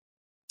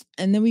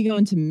 And then we go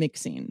into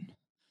mixing,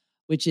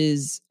 which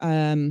is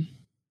an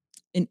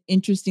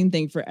interesting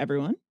thing for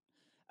everyone.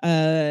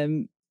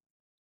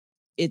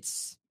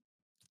 It's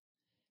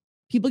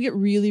people get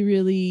really,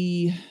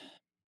 really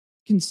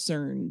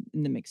concerned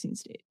in the mixing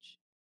stage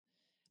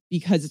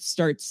because it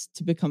starts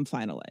to become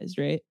finalized,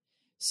 right?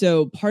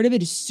 So part of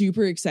it is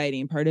super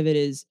exciting. Part of it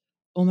is,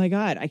 oh my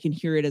God, I can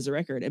hear it as a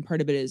record. And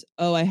part of it is,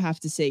 oh, I have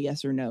to say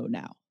yes or no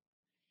now.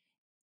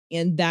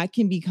 And that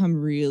can become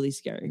really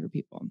scary for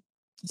people.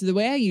 So the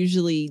way I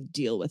usually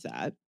deal with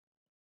that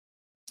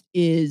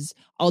is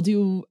I'll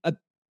do a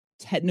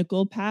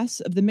technical pass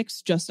of the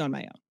mix just on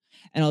my own.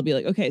 And I'll be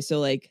like, okay, so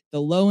like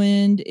the low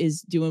end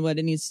is doing what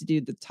it needs to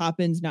do. The top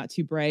end's not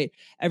too bright.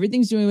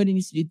 Everything's doing what it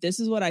needs to do. This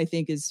is what I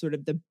think is sort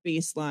of the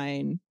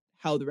baseline,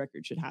 how the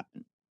record should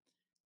happen.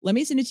 Let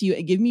me send it to you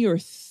and give me your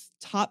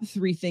top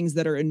 3 things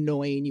that are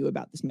annoying you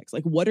about this mix.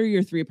 Like, what are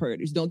your 3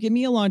 priorities? Don't give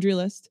me a laundry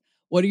list.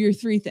 What are your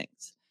 3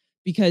 things?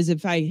 Because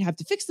if I have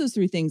to fix those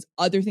 3 things,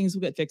 other things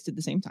will get fixed at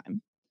the same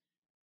time.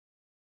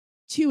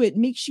 2, it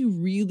makes you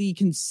really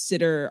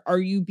consider, are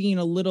you being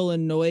a little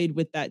annoyed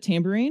with that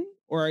tambourine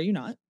or are you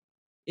not?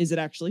 Is it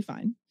actually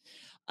fine?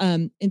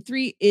 And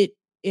 3,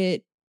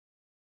 it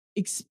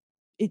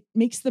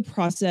makes the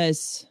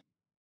process,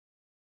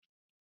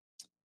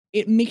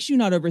 it makes you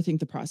not overthink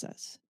the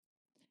process.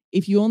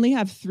 If you only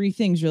have 3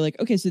 things, you're like,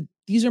 okay, so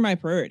these are my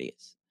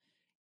priorities.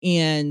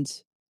 And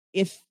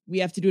if we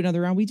have to do another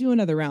round, we do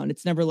another round.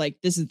 It's never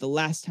like, this is the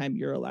last time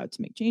you're allowed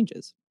to make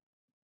changes.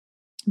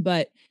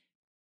 But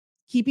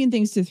keeping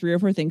things to 3 or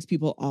 4 things,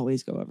 people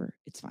always go over.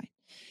 It's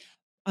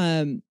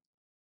fine.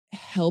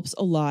 Helps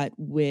a lot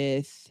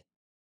with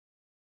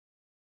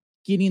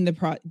getting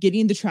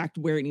the track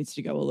where it needs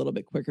to go a little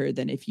bit quicker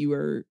than if you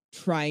were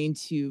trying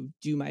to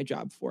do my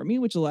job for me,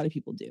 which a lot of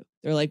people do.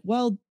 They're like,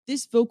 well,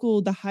 this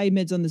vocal, the high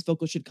mids on this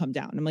vocal should come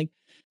down. I'm like,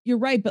 you're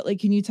right, but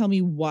like, can you tell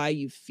me why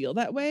you feel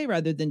that way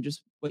rather than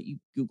just what you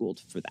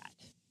Googled for that?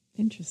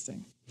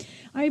 Interesting.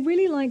 I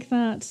really like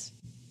that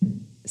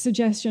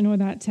suggestion or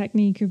that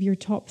technique of your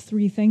top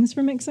 3 things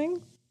for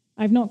mixing.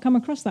 I've not come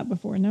across that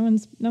before. No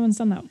one's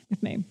done that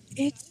with me.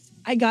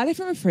 I got it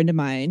from a friend of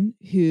mine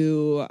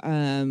who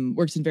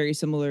works in a very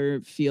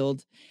similar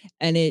field,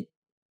 and it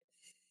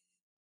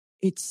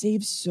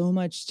saves so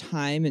much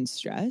time and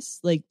stress.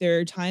 Like there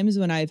are times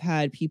when I've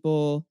had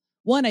people,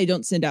 one, I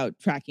don't send out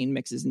tracking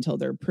mixes until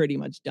they're pretty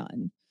much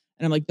done.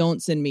 And I'm like,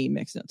 don't send me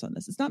mix notes on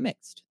this. It's not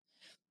mixed.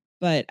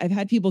 But I've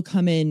had people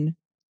come in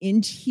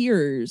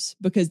tears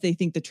because they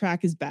think the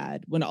track is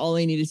bad when all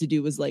I needed to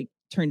do was like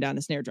turn down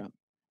a snare drum.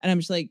 And I'm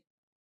just like,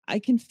 I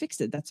can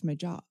fix it. That's my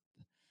job.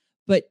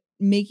 But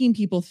making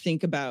people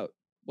think about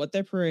what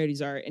their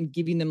priorities are and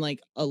giving them like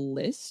a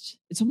list.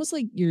 It's almost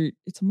like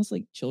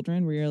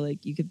children where you're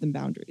like, you give them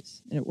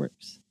boundaries and it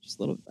works just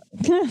a little bit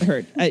better. I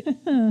heard. I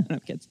don't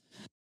have kids.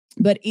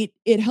 But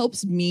it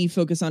helps me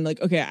focus on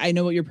like, okay, I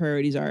know what your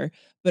priorities are,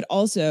 but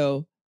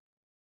also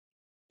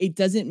it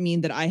doesn't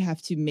mean that I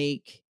have to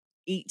make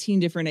 18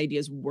 different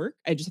ideas work.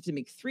 I just have to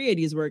make 3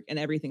 ideas work and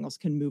everything else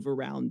can move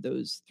around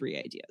those 3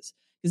 ideas.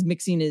 Because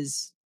mixing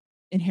is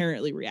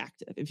inherently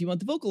reactive. If you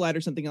want the vocal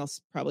louder, something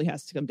else probably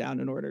has to come down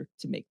in order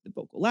to make the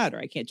vocal louder.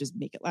 I can't just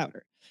make it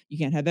louder. You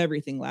can't have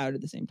everything loud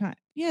at the same time.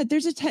 Yeah,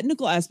 there's a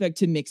technical aspect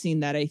to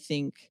mixing that I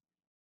think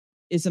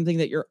is something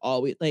that you're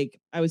always like.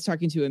 I was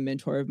talking to a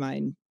mentor of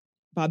mine,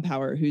 Bob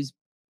Power, who's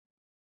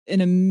an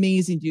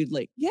amazing dude.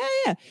 Like,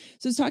 yeah.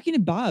 So I was talking to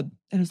Bob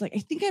and I was like, I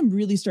think I'm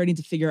really starting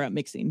to figure out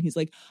mixing. He's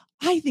like,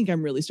 I think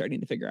I'm really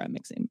starting to figure out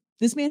mixing.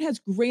 This man has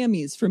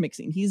Grammys for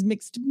mixing. He's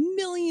mixed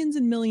millions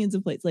and millions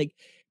of plates. Like,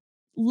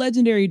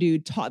 legendary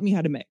dude, taught me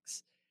how to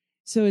mix.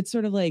 So it's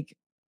sort of like,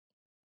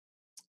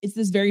 it's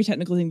this very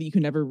technical thing that you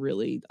can never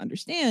really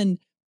understand,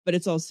 but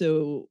it's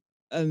also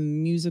a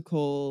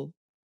musical,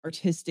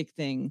 artistic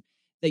thing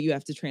that you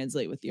have to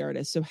translate with the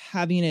artist. So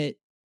having it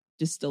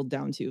distilled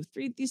down to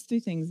these three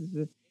things,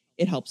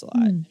 it helps a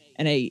lot.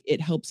 And it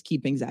helps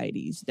keep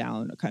anxieties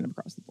down kind of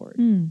across the board.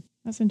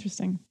 That's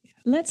interesting.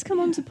 Let's come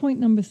on to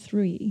point number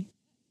 3.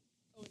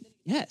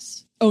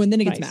 Yes. Oh, and then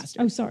it gets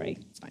mastered. Oh, sorry.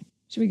 It's fine.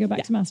 Should we go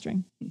back to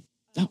mastering?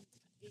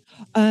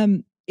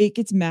 It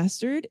gets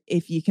mastered.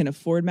 If you can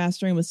afford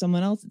mastering with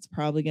someone else, it's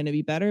probably going to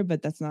be better,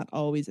 but that's not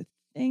always a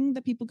thing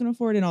that people can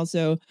afford. And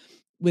also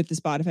with the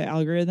Spotify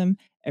algorithm,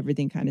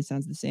 everything kind of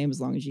sounds the same as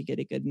long as you get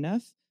it good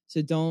enough.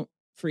 So don't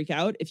freak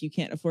out if you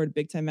can't afford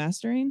big time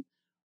mastering,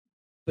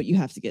 but you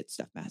have to get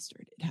stuff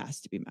mastered. It has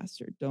to be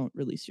mastered. Don't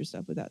release your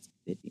stuff without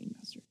it being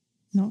mastered.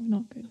 No,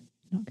 not good.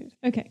 Not good.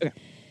 Okay.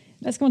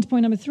 Let's go on to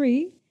point number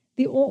 3,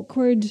 the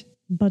awkward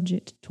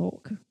budget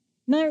talk.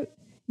 Now,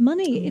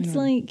 money,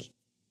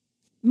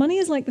 money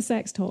is like the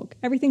sex talk.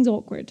 Everything's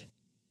awkward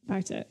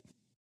about it.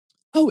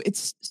 Oh,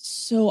 it's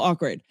so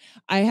awkward.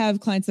 I have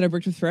clients that I've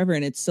worked with forever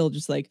and it's still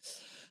just like,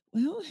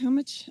 well, how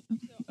much?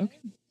 Okay.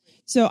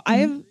 So I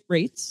have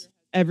rates.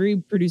 Every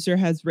producer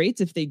has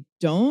rates. If they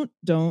don't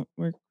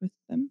work with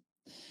them.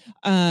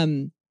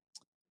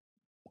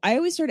 I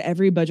always start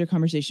every budget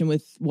conversation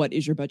with, what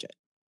is your budget?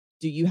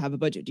 Do you have a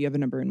budget? Do you have a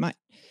number in mind?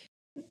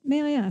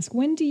 May I ask,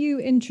 when do you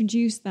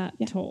introduce that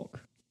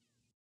talk?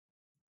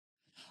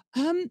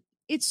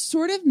 It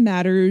sort of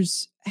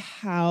matters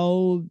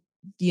how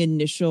the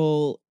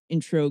initial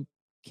intro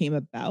came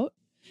about.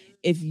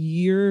 If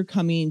you're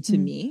coming to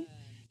me,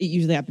 it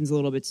usually happens a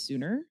little bit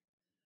sooner.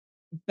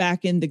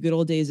 Back in the good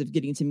old days of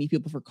getting to meet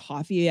people for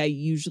coffee, I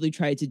usually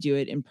tried to do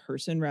it in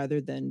person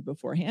rather than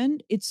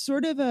beforehand. It's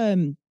sort of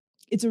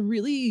it's a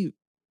really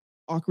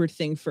awkward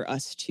thing for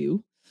us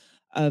too,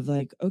 of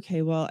like,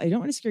 okay, well, I don't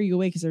want to scare you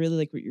away because I really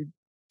like what you're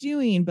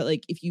doing, but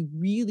like, if you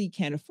really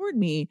can't afford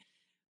me,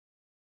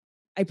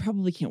 I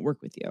probably can't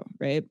work with you,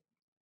 right?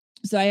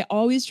 So I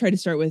always try to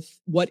start with,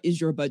 what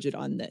is your budget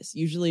on this?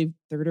 Usually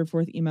 3rd or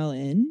 4th email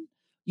in,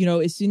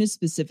 as soon as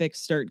specifics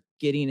start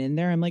getting in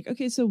there, I'm like,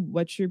 okay, so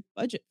what's your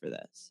budget for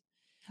this?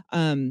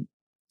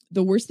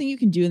 The worst thing you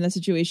can do in that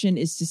situation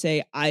is to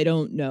say, I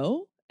don't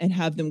know, and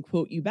have them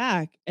quote you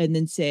back and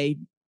then say,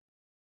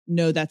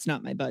 no, that's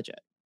not my budget.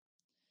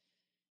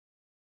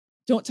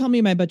 Don't tell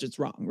me my budget's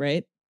wrong,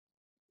 right?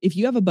 If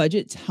you have a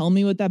budget, tell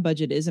me what that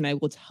budget is and I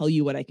will tell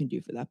you what I can do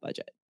for that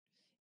budget.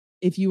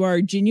 If you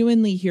are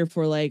genuinely here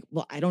for like,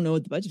 well, I don't know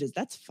what the budget is,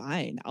 that's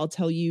fine. I'll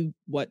tell you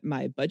what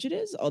my budget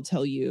is. I'll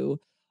tell you,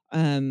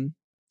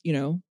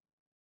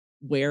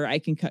 where I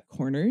can cut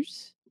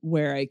corners,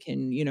 where I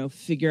can,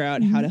 figure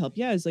out how to help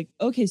you. I was like,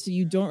 okay, so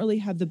you don't really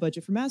have the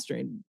budget for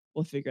mastering.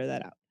 We'll figure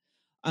that out.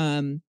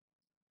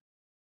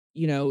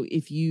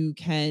 If you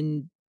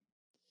can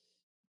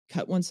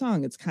cut one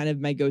song, it's kind of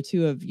my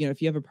go-to of,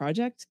 if you have a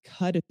project,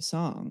 cut a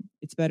song.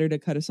 It's better to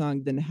cut a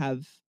song than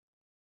have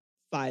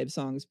 5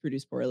 songs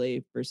produced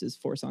poorly versus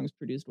 4 songs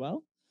produced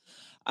well.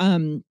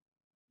 But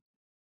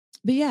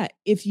yeah,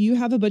 if you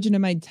have a budget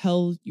in mind,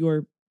 tell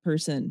your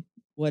person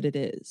what it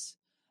is.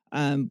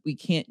 We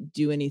can't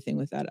do anything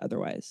with that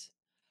otherwise.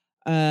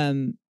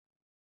 I've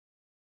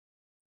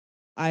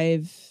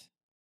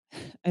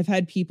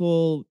had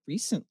people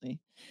recently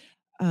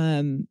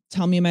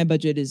tell me my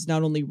budget is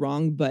not only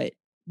wrong, but,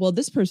 well,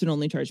 this person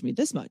only charged me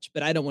this much,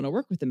 but I don't want to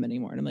work with them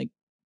anymore. And I'm like,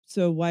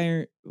 so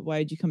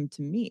why'd you come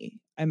to me?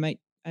 I might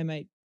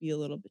be a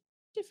little bit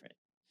different.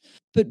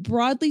 But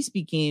broadly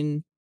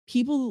speaking,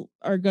 people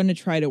are going to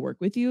try to work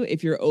with you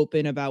if you're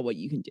open about what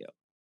you can do.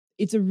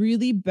 It's a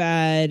really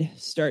bad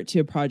start to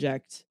a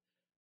project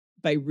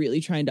by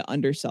really trying to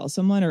undersell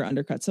someone or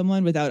undercut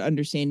someone without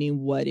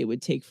understanding what it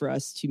would take for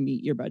us to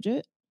meet your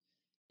budget.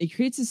 It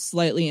creates a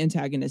slightly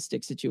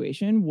antagonistic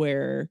situation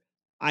where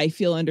I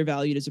feel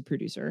undervalued as a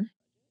producer.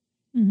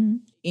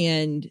 And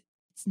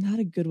it's not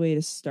a good way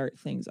to start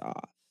things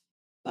off.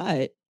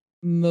 But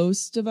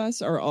most of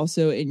us are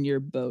also in your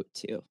boat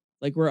too.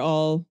 Like, we're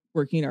all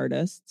working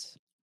artists.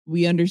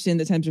 We understand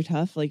that times are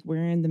tough. Like,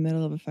 we're in the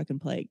middle of a fucking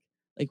plague.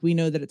 Like, we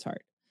know that it's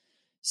hard.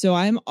 So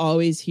I'm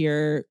always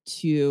here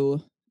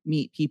to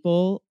meet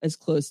people as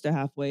close to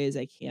halfway as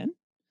I can.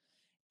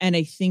 And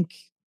I think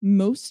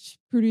most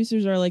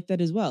producers are like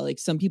that as well. Like,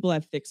 some people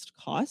have fixed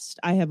cost.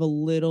 I have a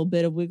little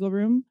bit of wiggle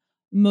room.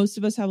 Most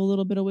of us have a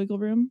little bit of wiggle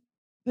room.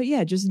 But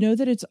yeah, just know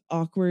that it's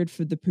awkward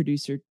for the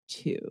producer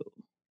too.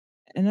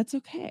 And that's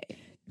okay.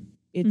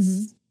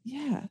 It's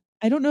yeah.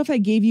 I don't know if I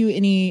gave you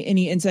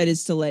any insight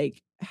as to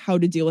like how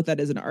to deal with that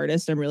as an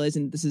artist. I'm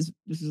realizing this is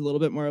a little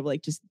bit more of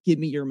like, just give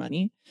me your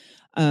money.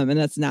 And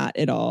that's not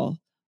at all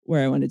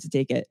where I wanted to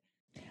take it.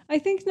 I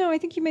think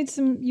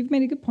you've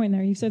made a good point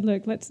there. You said,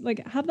 look, let's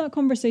like have that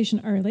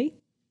conversation early,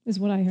 is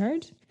what I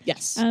heard.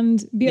 Yes.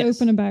 And be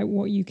open about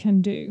what you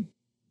can do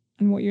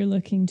and what you're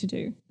looking to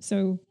do.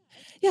 So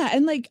yeah,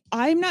 and like,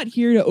 I'm not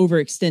here to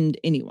overextend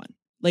anyone.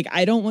 Like,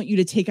 I don't want you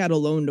to take out a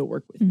loan to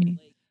work with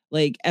me.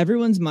 Like,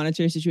 everyone's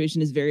monetary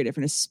situation is very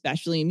different,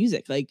 especially in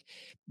music. Like,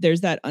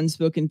 there's that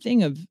unspoken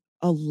thing of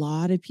a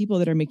lot of people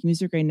that are making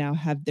music right now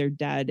have their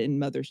dad and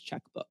mother's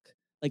checkbook.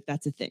 Like,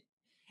 that's a thing.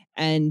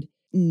 And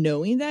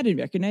knowing that and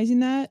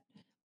recognizing that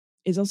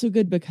is also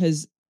good,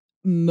 because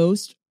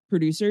most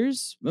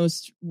producers,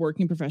 most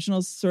working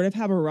professionals sort of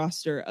have a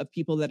roster of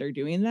people that are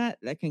doing that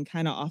can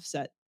kind of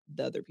offset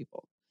the other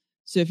people.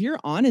 So if you're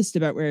honest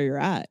about where you're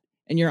at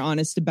and you're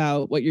honest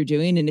about what you're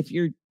doing, and if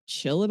you're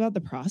chill about the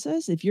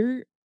process, if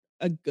you're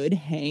a good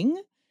hang,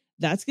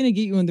 that's going to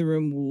get you in the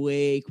room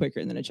way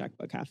quicker than a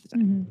checkbook half the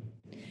time.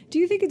 Do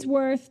you think it's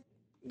worth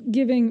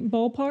giving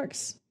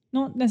ballparks,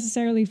 not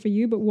necessarily for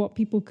you, but what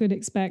people could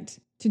expect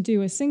to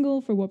do a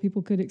single, for what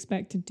people could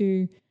expect to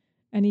do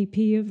an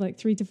EP of like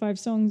 3 to 5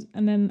 songs,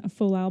 and then a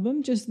full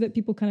album, just so that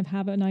people kind of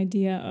have an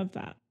idea of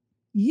that?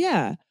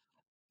 Yeah.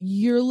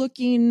 You're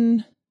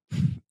looking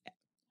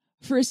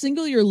for a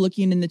single, you're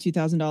looking in the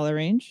 $2,000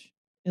 range,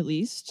 at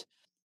least.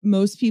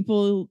 Most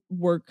people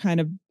work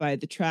kind of by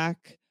the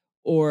track,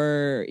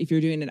 or if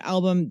you're doing an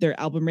album, their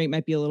album rate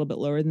might be a little bit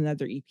lower than that.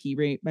 Their EP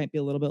rate might be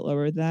a little bit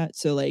lower than that.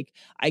 So like,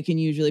 I can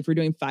usually, if we're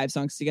doing 5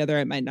 songs together,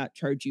 I might not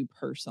charge you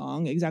per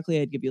song exactly.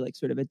 I'd give you like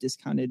sort of a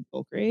discounted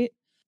bulk rate.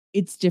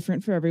 It's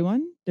different for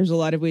everyone. There's a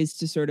lot of ways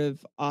to sort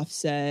of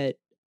offset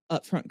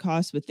upfront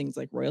costs with things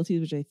like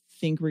royalties, which I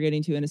think we're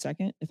getting to in a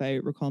second, if I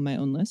recall my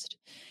own list.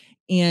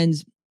 And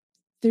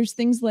there's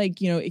things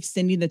like,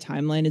 extending the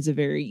timeline is a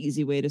very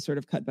easy way to sort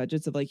of cut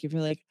budgets of like, if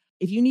you're like,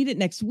 if you need it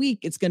next week,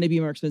 it's going to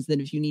be more expensive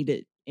than if you need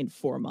it in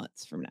 4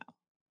 months from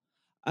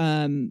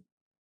now.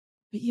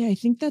 But yeah, I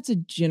think that's a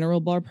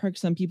general ballpark.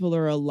 Some people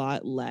are a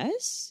lot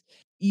less.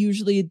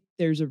 Usually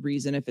there's a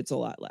reason if it's a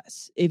lot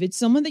less. If it's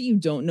someone that you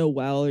don't know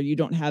well, or you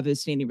don't have a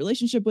standing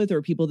relationship with,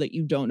 or people that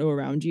you don't know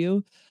around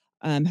you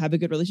have a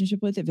good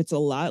relationship with, if it's a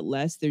lot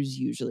less, there's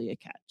usually a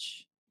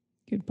catch.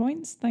 Good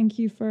points. Thank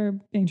you for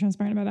being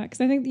transparent about that.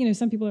 Because I think,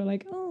 some people are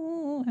like,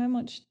 oh, how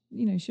much,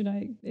 should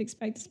I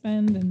expect to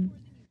spend? And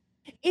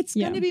it's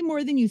going to be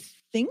more than you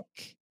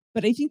think,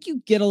 but I think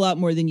you get a lot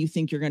more than you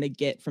think you're going to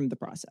get from the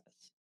process.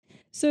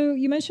 So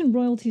you mentioned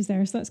royalties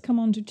there. So let's come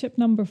on to tip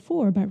number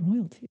 4 about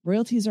royalties.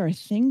 Royalties are a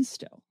thing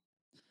still.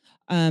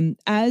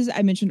 As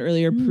I mentioned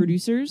earlier,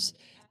 producers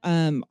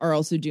are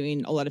also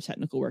doing a lot of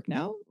technical work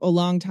now. A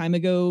long time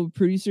ago,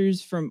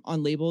 producers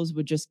on labels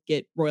would just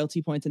get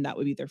royalty points, and that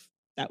would be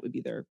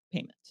their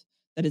payment.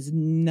 That is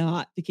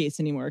not the case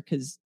anymore,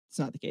 because it's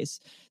not the case.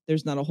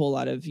 There's not a whole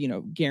lot of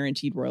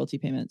guaranteed royalty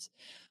payments.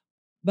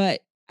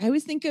 But I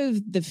always think of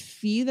the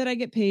fee that I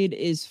get paid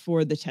is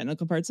for the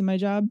technical parts of my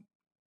job,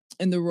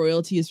 and the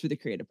royalty is for the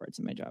creative parts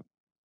of my job.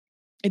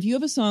 If you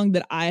have a song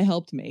that I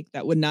helped make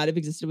that would not have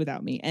existed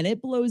without me, and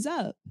it blows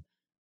up,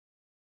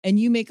 and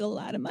you make a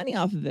lot of money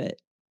off of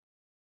it,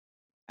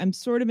 I'm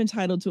sort of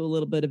entitled to a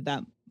little bit of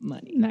that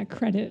money. That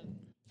credit.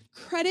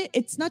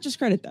 It's not just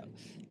credit, though.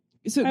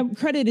 So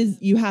credit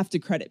is, you have to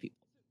credit people.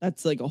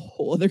 That's like a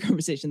whole other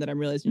conversation that I'm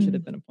realizing should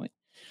have been a point.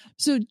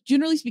 So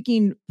generally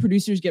speaking,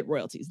 producers get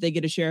royalties. They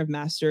get a share of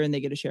master and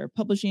they get a share of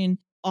publishing.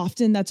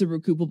 Often that's a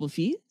recoupable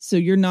fee. So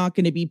you're not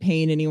going to be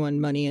paying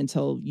anyone money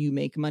until you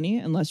make money,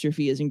 unless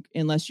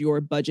unless your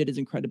budget is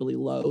incredibly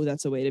low.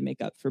 That's a way to make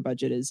up for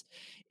budget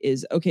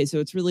is okay, so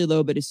it's really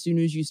low, but as soon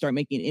as you start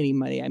making any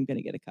money, I'm going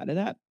to get a cut of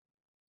that.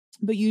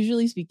 But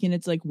usually speaking,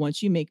 it's like,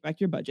 once you make back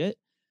your budget,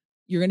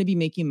 you're going to be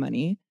making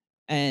money.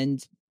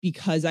 And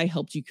because I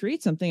helped you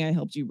create something, I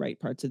helped you write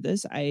parts of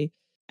this, I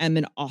am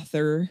an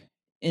author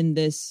in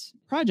this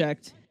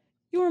project.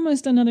 You're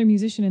almost another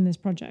musician in this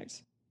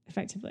project,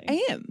 effectively.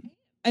 I am.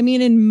 I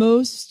mean, in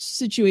most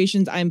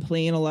situations, I'm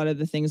playing a lot of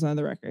the things on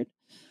the record.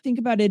 Think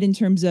about it in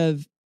terms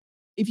of,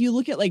 if you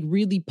look at like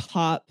really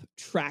pop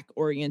track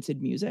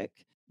oriented music,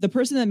 the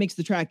person that makes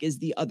the track is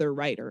the other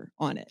writer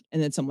on it,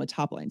 and then someone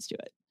top lines to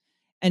it.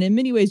 And in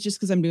many ways, just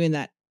because I'm doing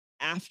that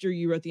after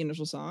you wrote the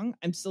initial song,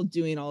 I'm still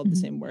doing all of the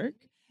same work,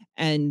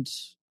 and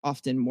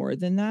often more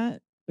than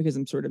that, because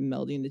I'm sort of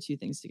melding the two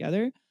things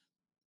together.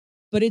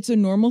 But it's a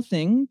normal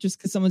thing. Just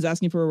because someone's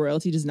asking for a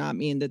royalty does not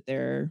mean that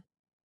they're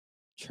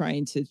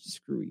trying to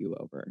screw you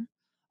over.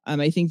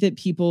 I think that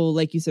people,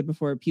 like you said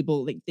before,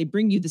 people like they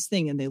bring you this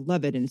thing and they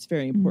love it and it's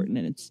very important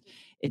and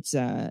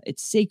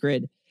it's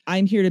sacred.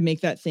 I'm here to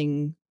make that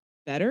thing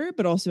better,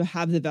 but also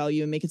have the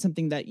value and make it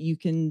something that you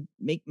can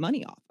make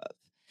money off of.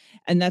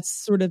 And that's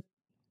sort of,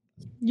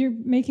 you're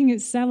making it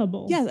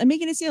sellable. Yeah, I'm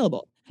making it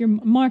saleable. You're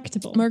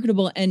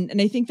marketable. And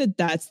I think that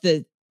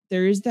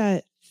there is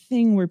that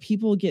thing where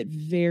people get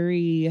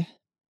very,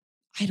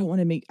 I don't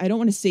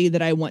want to say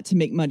that I want to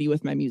make money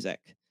with my music,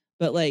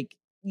 but like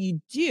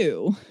you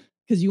do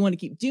because you want to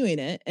keep doing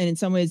it. And in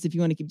some ways, if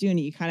you want to keep doing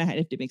it, you kind of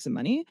have to make some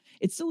money.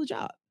 It's still a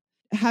job.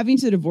 Having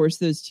to divorce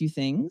those two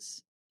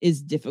things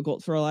is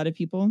difficult for a lot of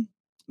people,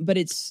 but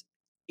it's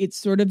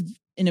sort of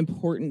an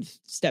important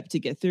step to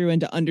get through and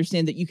to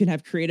understand that you can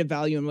have creative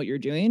value in what you're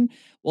doing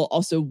while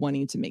also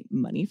wanting to make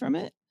money from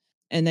it.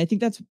 And I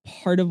think that's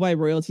part of why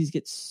royalties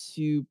get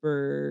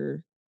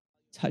super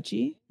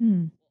touchy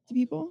to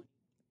people.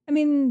 I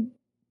mean,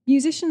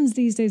 musicians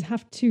these days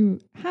have to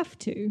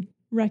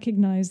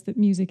recognize that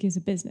music is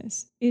a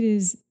business. It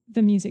is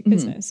the music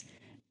business.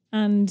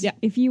 And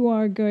if you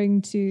are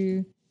going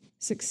to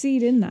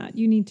succeed in that,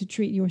 you need to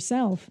treat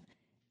yourself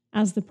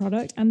as the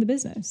product and the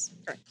business.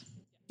 Correct.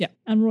 Yeah.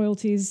 And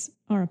royalties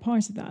are a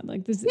part of that.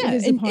 Like this, it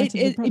is a part of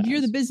the product. If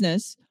you're the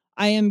business,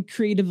 I am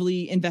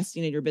creatively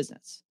investing in your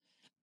business.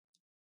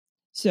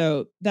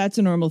 So that's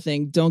a normal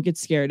thing. Don't get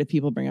scared if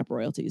people bring up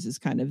royalties is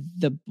kind of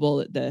the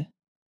bullet, the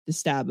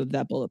stab of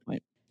that bullet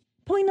point.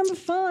 Point number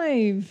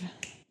 5,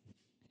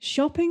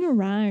 shopping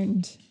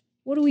around.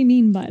 What do we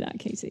mean by that,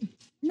 Katie?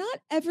 Not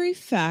every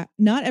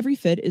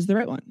fit is the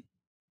right one.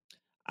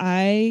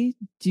 I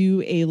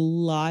do a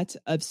lot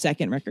of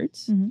second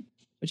records,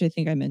 which I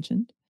think I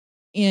mentioned.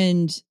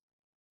 And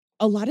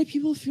a lot of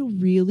people feel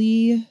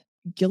really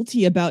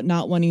guilty about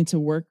not wanting to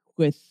work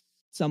with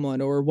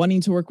someone or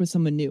wanting to work with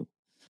someone new.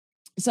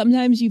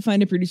 Sometimes you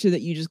find a producer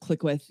that you just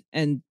click with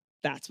and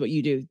that's what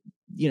you do.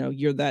 You know,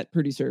 you're that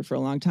producer for a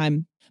long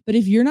time. But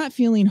if you're not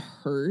feeling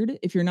heard,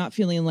 if you're not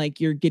feeling like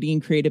you're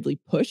getting creatively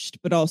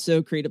pushed, but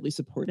also creatively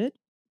supported,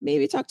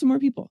 maybe talk to more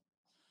people.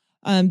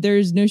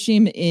 There's no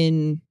shame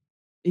in,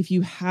 if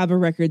you have a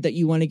record that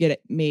you want to get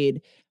it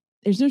made,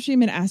 there's no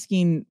shame in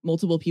asking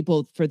multiple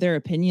people for their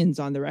opinions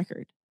on the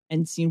record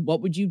and seeing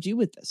what would you do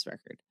with this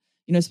record.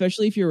 You know,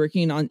 especially if you're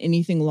working on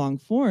anything long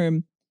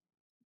form,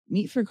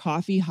 meet for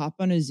coffee, hop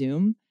on a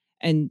Zoom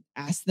and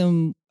ask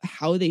them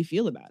how they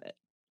feel about it.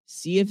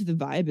 See if the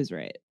vibe is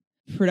right.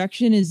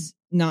 Production is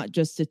not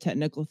just a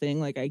technical thing,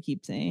 like I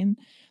keep saying.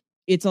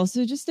 It's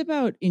also just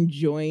about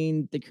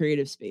enjoying the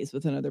creative space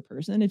with another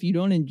person. If you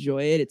don't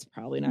enjoy it, it's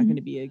probably not going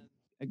to be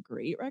a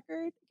great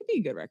record. It could be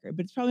a good record,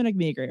 but it's probably not going to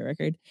be a great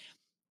record.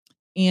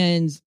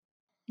 And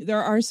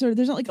there's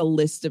not like a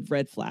list of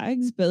red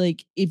flags, but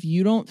like if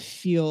you don't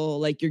feel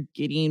like you're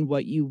getting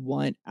what you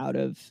want out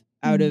of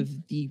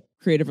the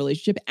creative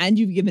relationship and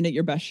you've given it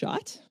your best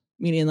shot,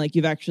 meaning like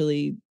you've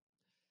actually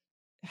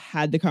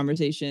had the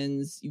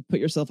conversations, you've put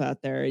yourself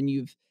out there and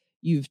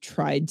you've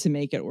tried to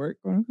make it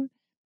work, quote unquote,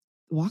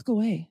 walk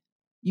away.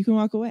 You can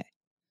walk away.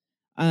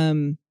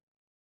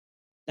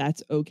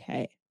 That's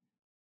okay.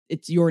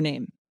 It's your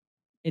name.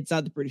 It's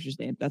not the producer's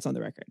name. That's on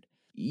the record.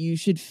 You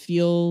should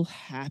feel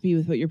happy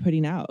with what you're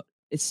putting out,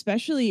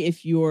 especially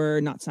if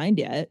you're not signed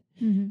yet.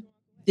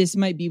 This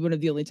might be one of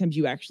the only times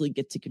you actually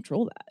get to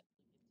control that.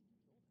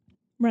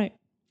 Right.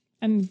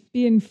 And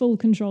be in full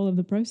control of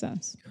the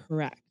process.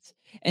 Correct.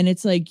 And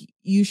it's like,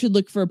 you should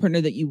look for a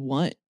partner that you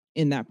want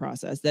in that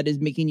process, that is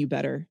making you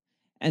better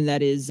and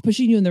that is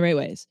pushing you in the right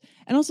ways.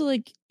 And also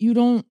like, you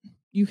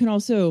can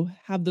also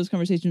have those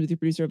conversations with your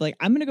producer of like,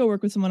 I'm going to go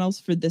work with someone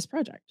else for this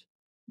project.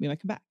 We might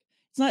come back.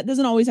 It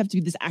doesn't always have to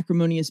be this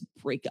acrimonious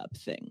breakup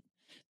thing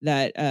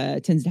that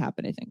tends to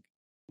happen, I think.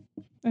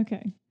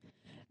 Okay.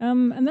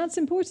 And that's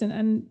important.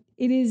 And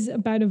it is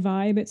about a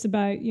vibe. It's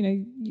about,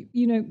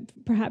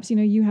 perhaps,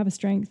 you have a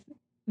strength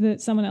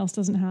that someone else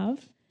doesn't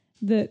have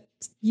that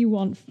you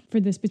want for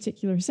this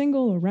particular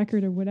single or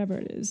record or whatever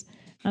it is.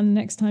 And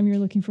next time you're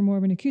looking for more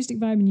of an acoustic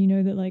vibe and you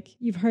know that like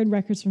you've heard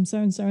records from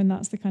so-and-so and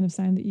that's the kind of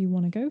sound that you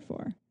want to go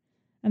for.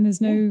 And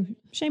there's no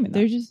shame in that.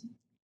 They're just,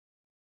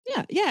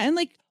 yeah. And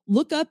like,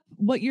 look up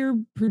what your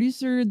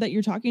producer that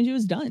you're talking to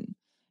has done.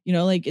 You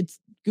know, like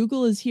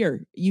Google is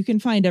here. You can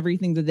find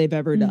everything that they've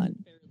ever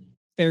done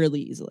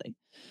fairly easily.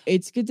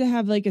 It's good to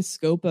have like a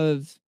scope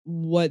of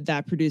what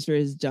that producer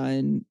has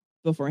done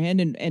beforehand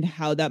and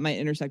how that might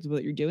intersect with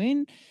what you're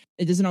doing.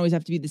 It doesn't always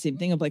have to be the same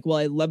thing of like, well,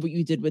 I love what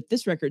you did with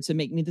this record, so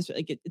make me this.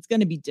 Like it's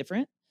going to be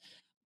different.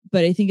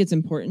 But I think it's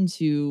important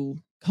to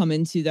come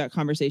into that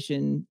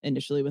conversation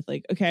initially with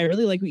like, okay, I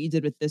really like what you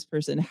did with this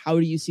person. How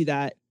do you see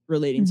that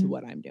relating to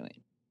what I'm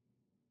doing?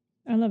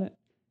 I love it.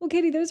 Well,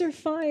 Katie, those are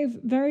 5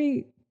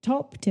 very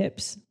top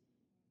tips,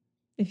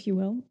 if you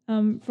will,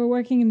 for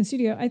working in the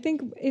studio. I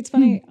think it's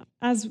funny,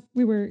 as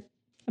we were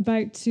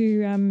about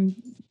to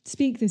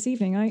speak this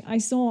evening, I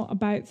saw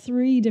about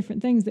 3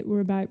 different things that were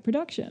about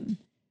production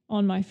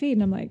on my feed.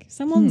 And I'm like,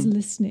 someone's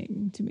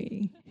listening to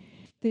me.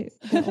 They're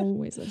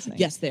always listening.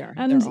 Yes, they are.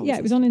 And yeah,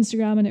 it was on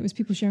Instagram, and it was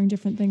people sharing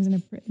different things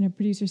in a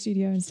producer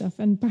studio and stuff.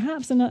 And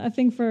perhaps a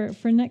thing for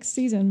next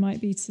season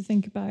might be to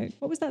think about,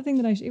 what was that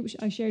thing that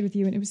I shared with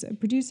you? And it was a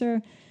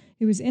producer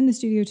who was in the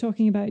studio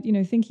talking about,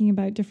 thinking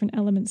about different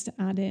elements to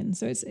add in.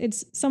 So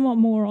it's somewhat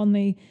more on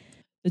the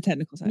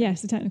technical side.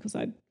 Yes, the technical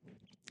side.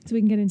 So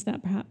we can get into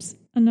that perhaps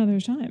another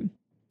time.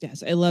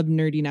 Yes, I love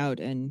nerding out,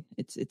 and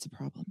it's a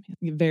problem.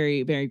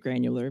 Very, very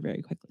granular,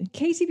 very quickly.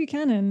 Katie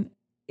Buchanan,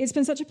 it's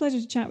been such a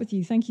pleasure to chat with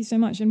you. Thank you so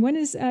much. And when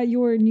is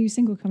your new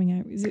single coming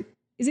out? Is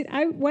it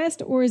out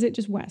west, or is it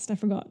just west? I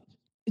forgot.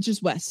 It's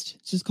just west.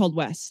 It's just called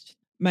West.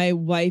 My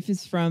wife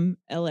is from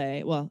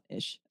LA,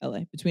 well-ish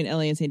LA, between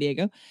LA and San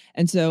Diego.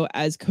 And so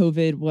as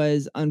COVID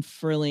was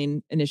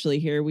unfurling initially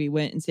here, we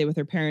went and stayed with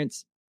her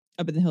parents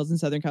up in the hills in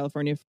Southern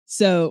California.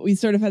 So we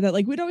sort of had that,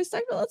 like, we'd always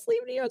talk about, let's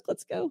leave New York,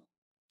 let's go.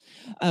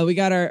 We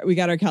got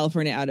our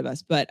California out of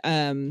us. But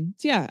so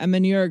yeah, I'm a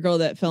New York girl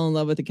that fell in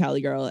love with a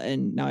Cali girl,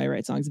 and now I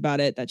write songs about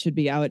it. That should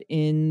be out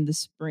in the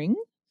spring.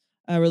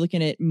 We're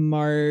looking at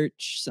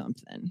March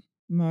something.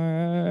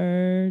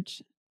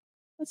 Let's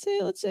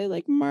say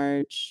like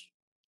March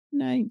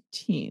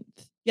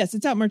 19th. Yes,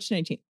 it's out March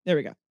 19th. There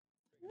we go.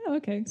 Oh,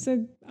 okay.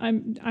 So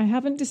I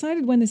haven't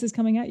decided when this is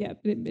coming out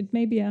yet, but it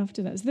may be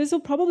after that. So this will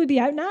probably be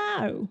out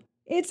now.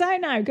 It's out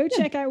now. Go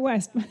check out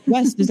West.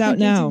 West is out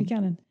now.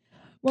 Buchanan.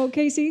 Well,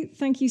 Casey,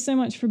 thank you so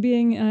much for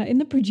being in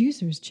the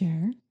producer's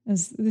chair.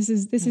 As this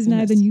is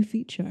now the new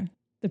feature,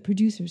 the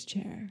producer's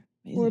chair.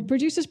 Amazing. Or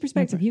producer's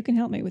perspective. Okay. You can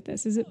help me with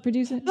this. Is it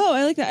producer? Oh,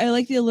 I like that. I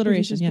like the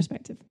alliteration. Producer's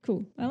perspective.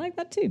 Cool. I like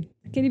that too.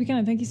 Katie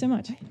Buchanan, thank you so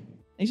much.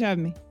 Thanks for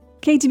having me.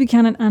 Katie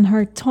Buchanan and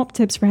her top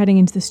tips for heading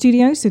into the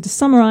studio. So to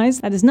summarize,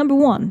 that is number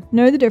 1,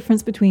 know the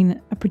difference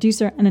between a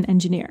producer and an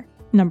engineer.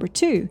 Number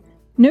 2,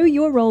 know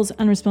your roles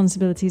and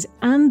responsibilities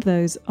and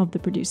those of the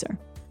producer.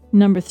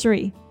 Number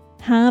 3,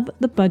 have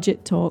the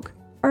budget talk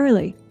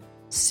early.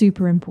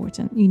 Super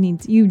important.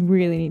 You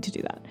really need to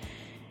do that.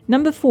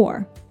 Number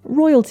 4,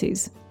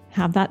 royalties.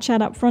 Have that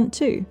chat up front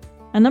too.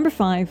 And number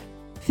 5,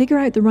 figure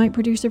out the right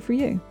producer for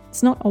you.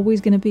 It's not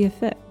always going to be a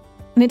fit.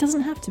 And it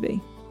doesn't have to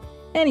be.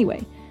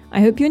 Anyway, I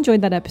hope you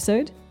enjoyed that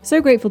episode.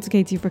 So grateful to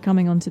Katie for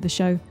coming onto the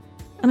show.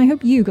 And I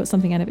hope you got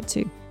something out of it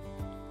too.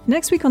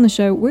 Next week on the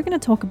show, we're going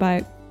to talk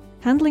about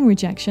handling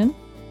rejection,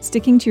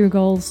 sticking to your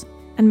goals,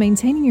 and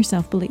maintaining your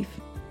self-belief.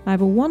 I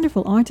have a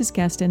wonderful artist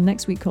guest in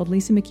next week called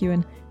Lisa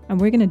McEwen,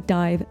 and we're going to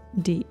dive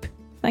deep.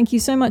 Thank you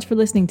so much for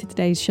listening to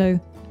today's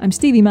show. I'm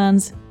Stevie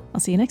Manns. I'll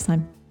see you next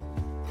time.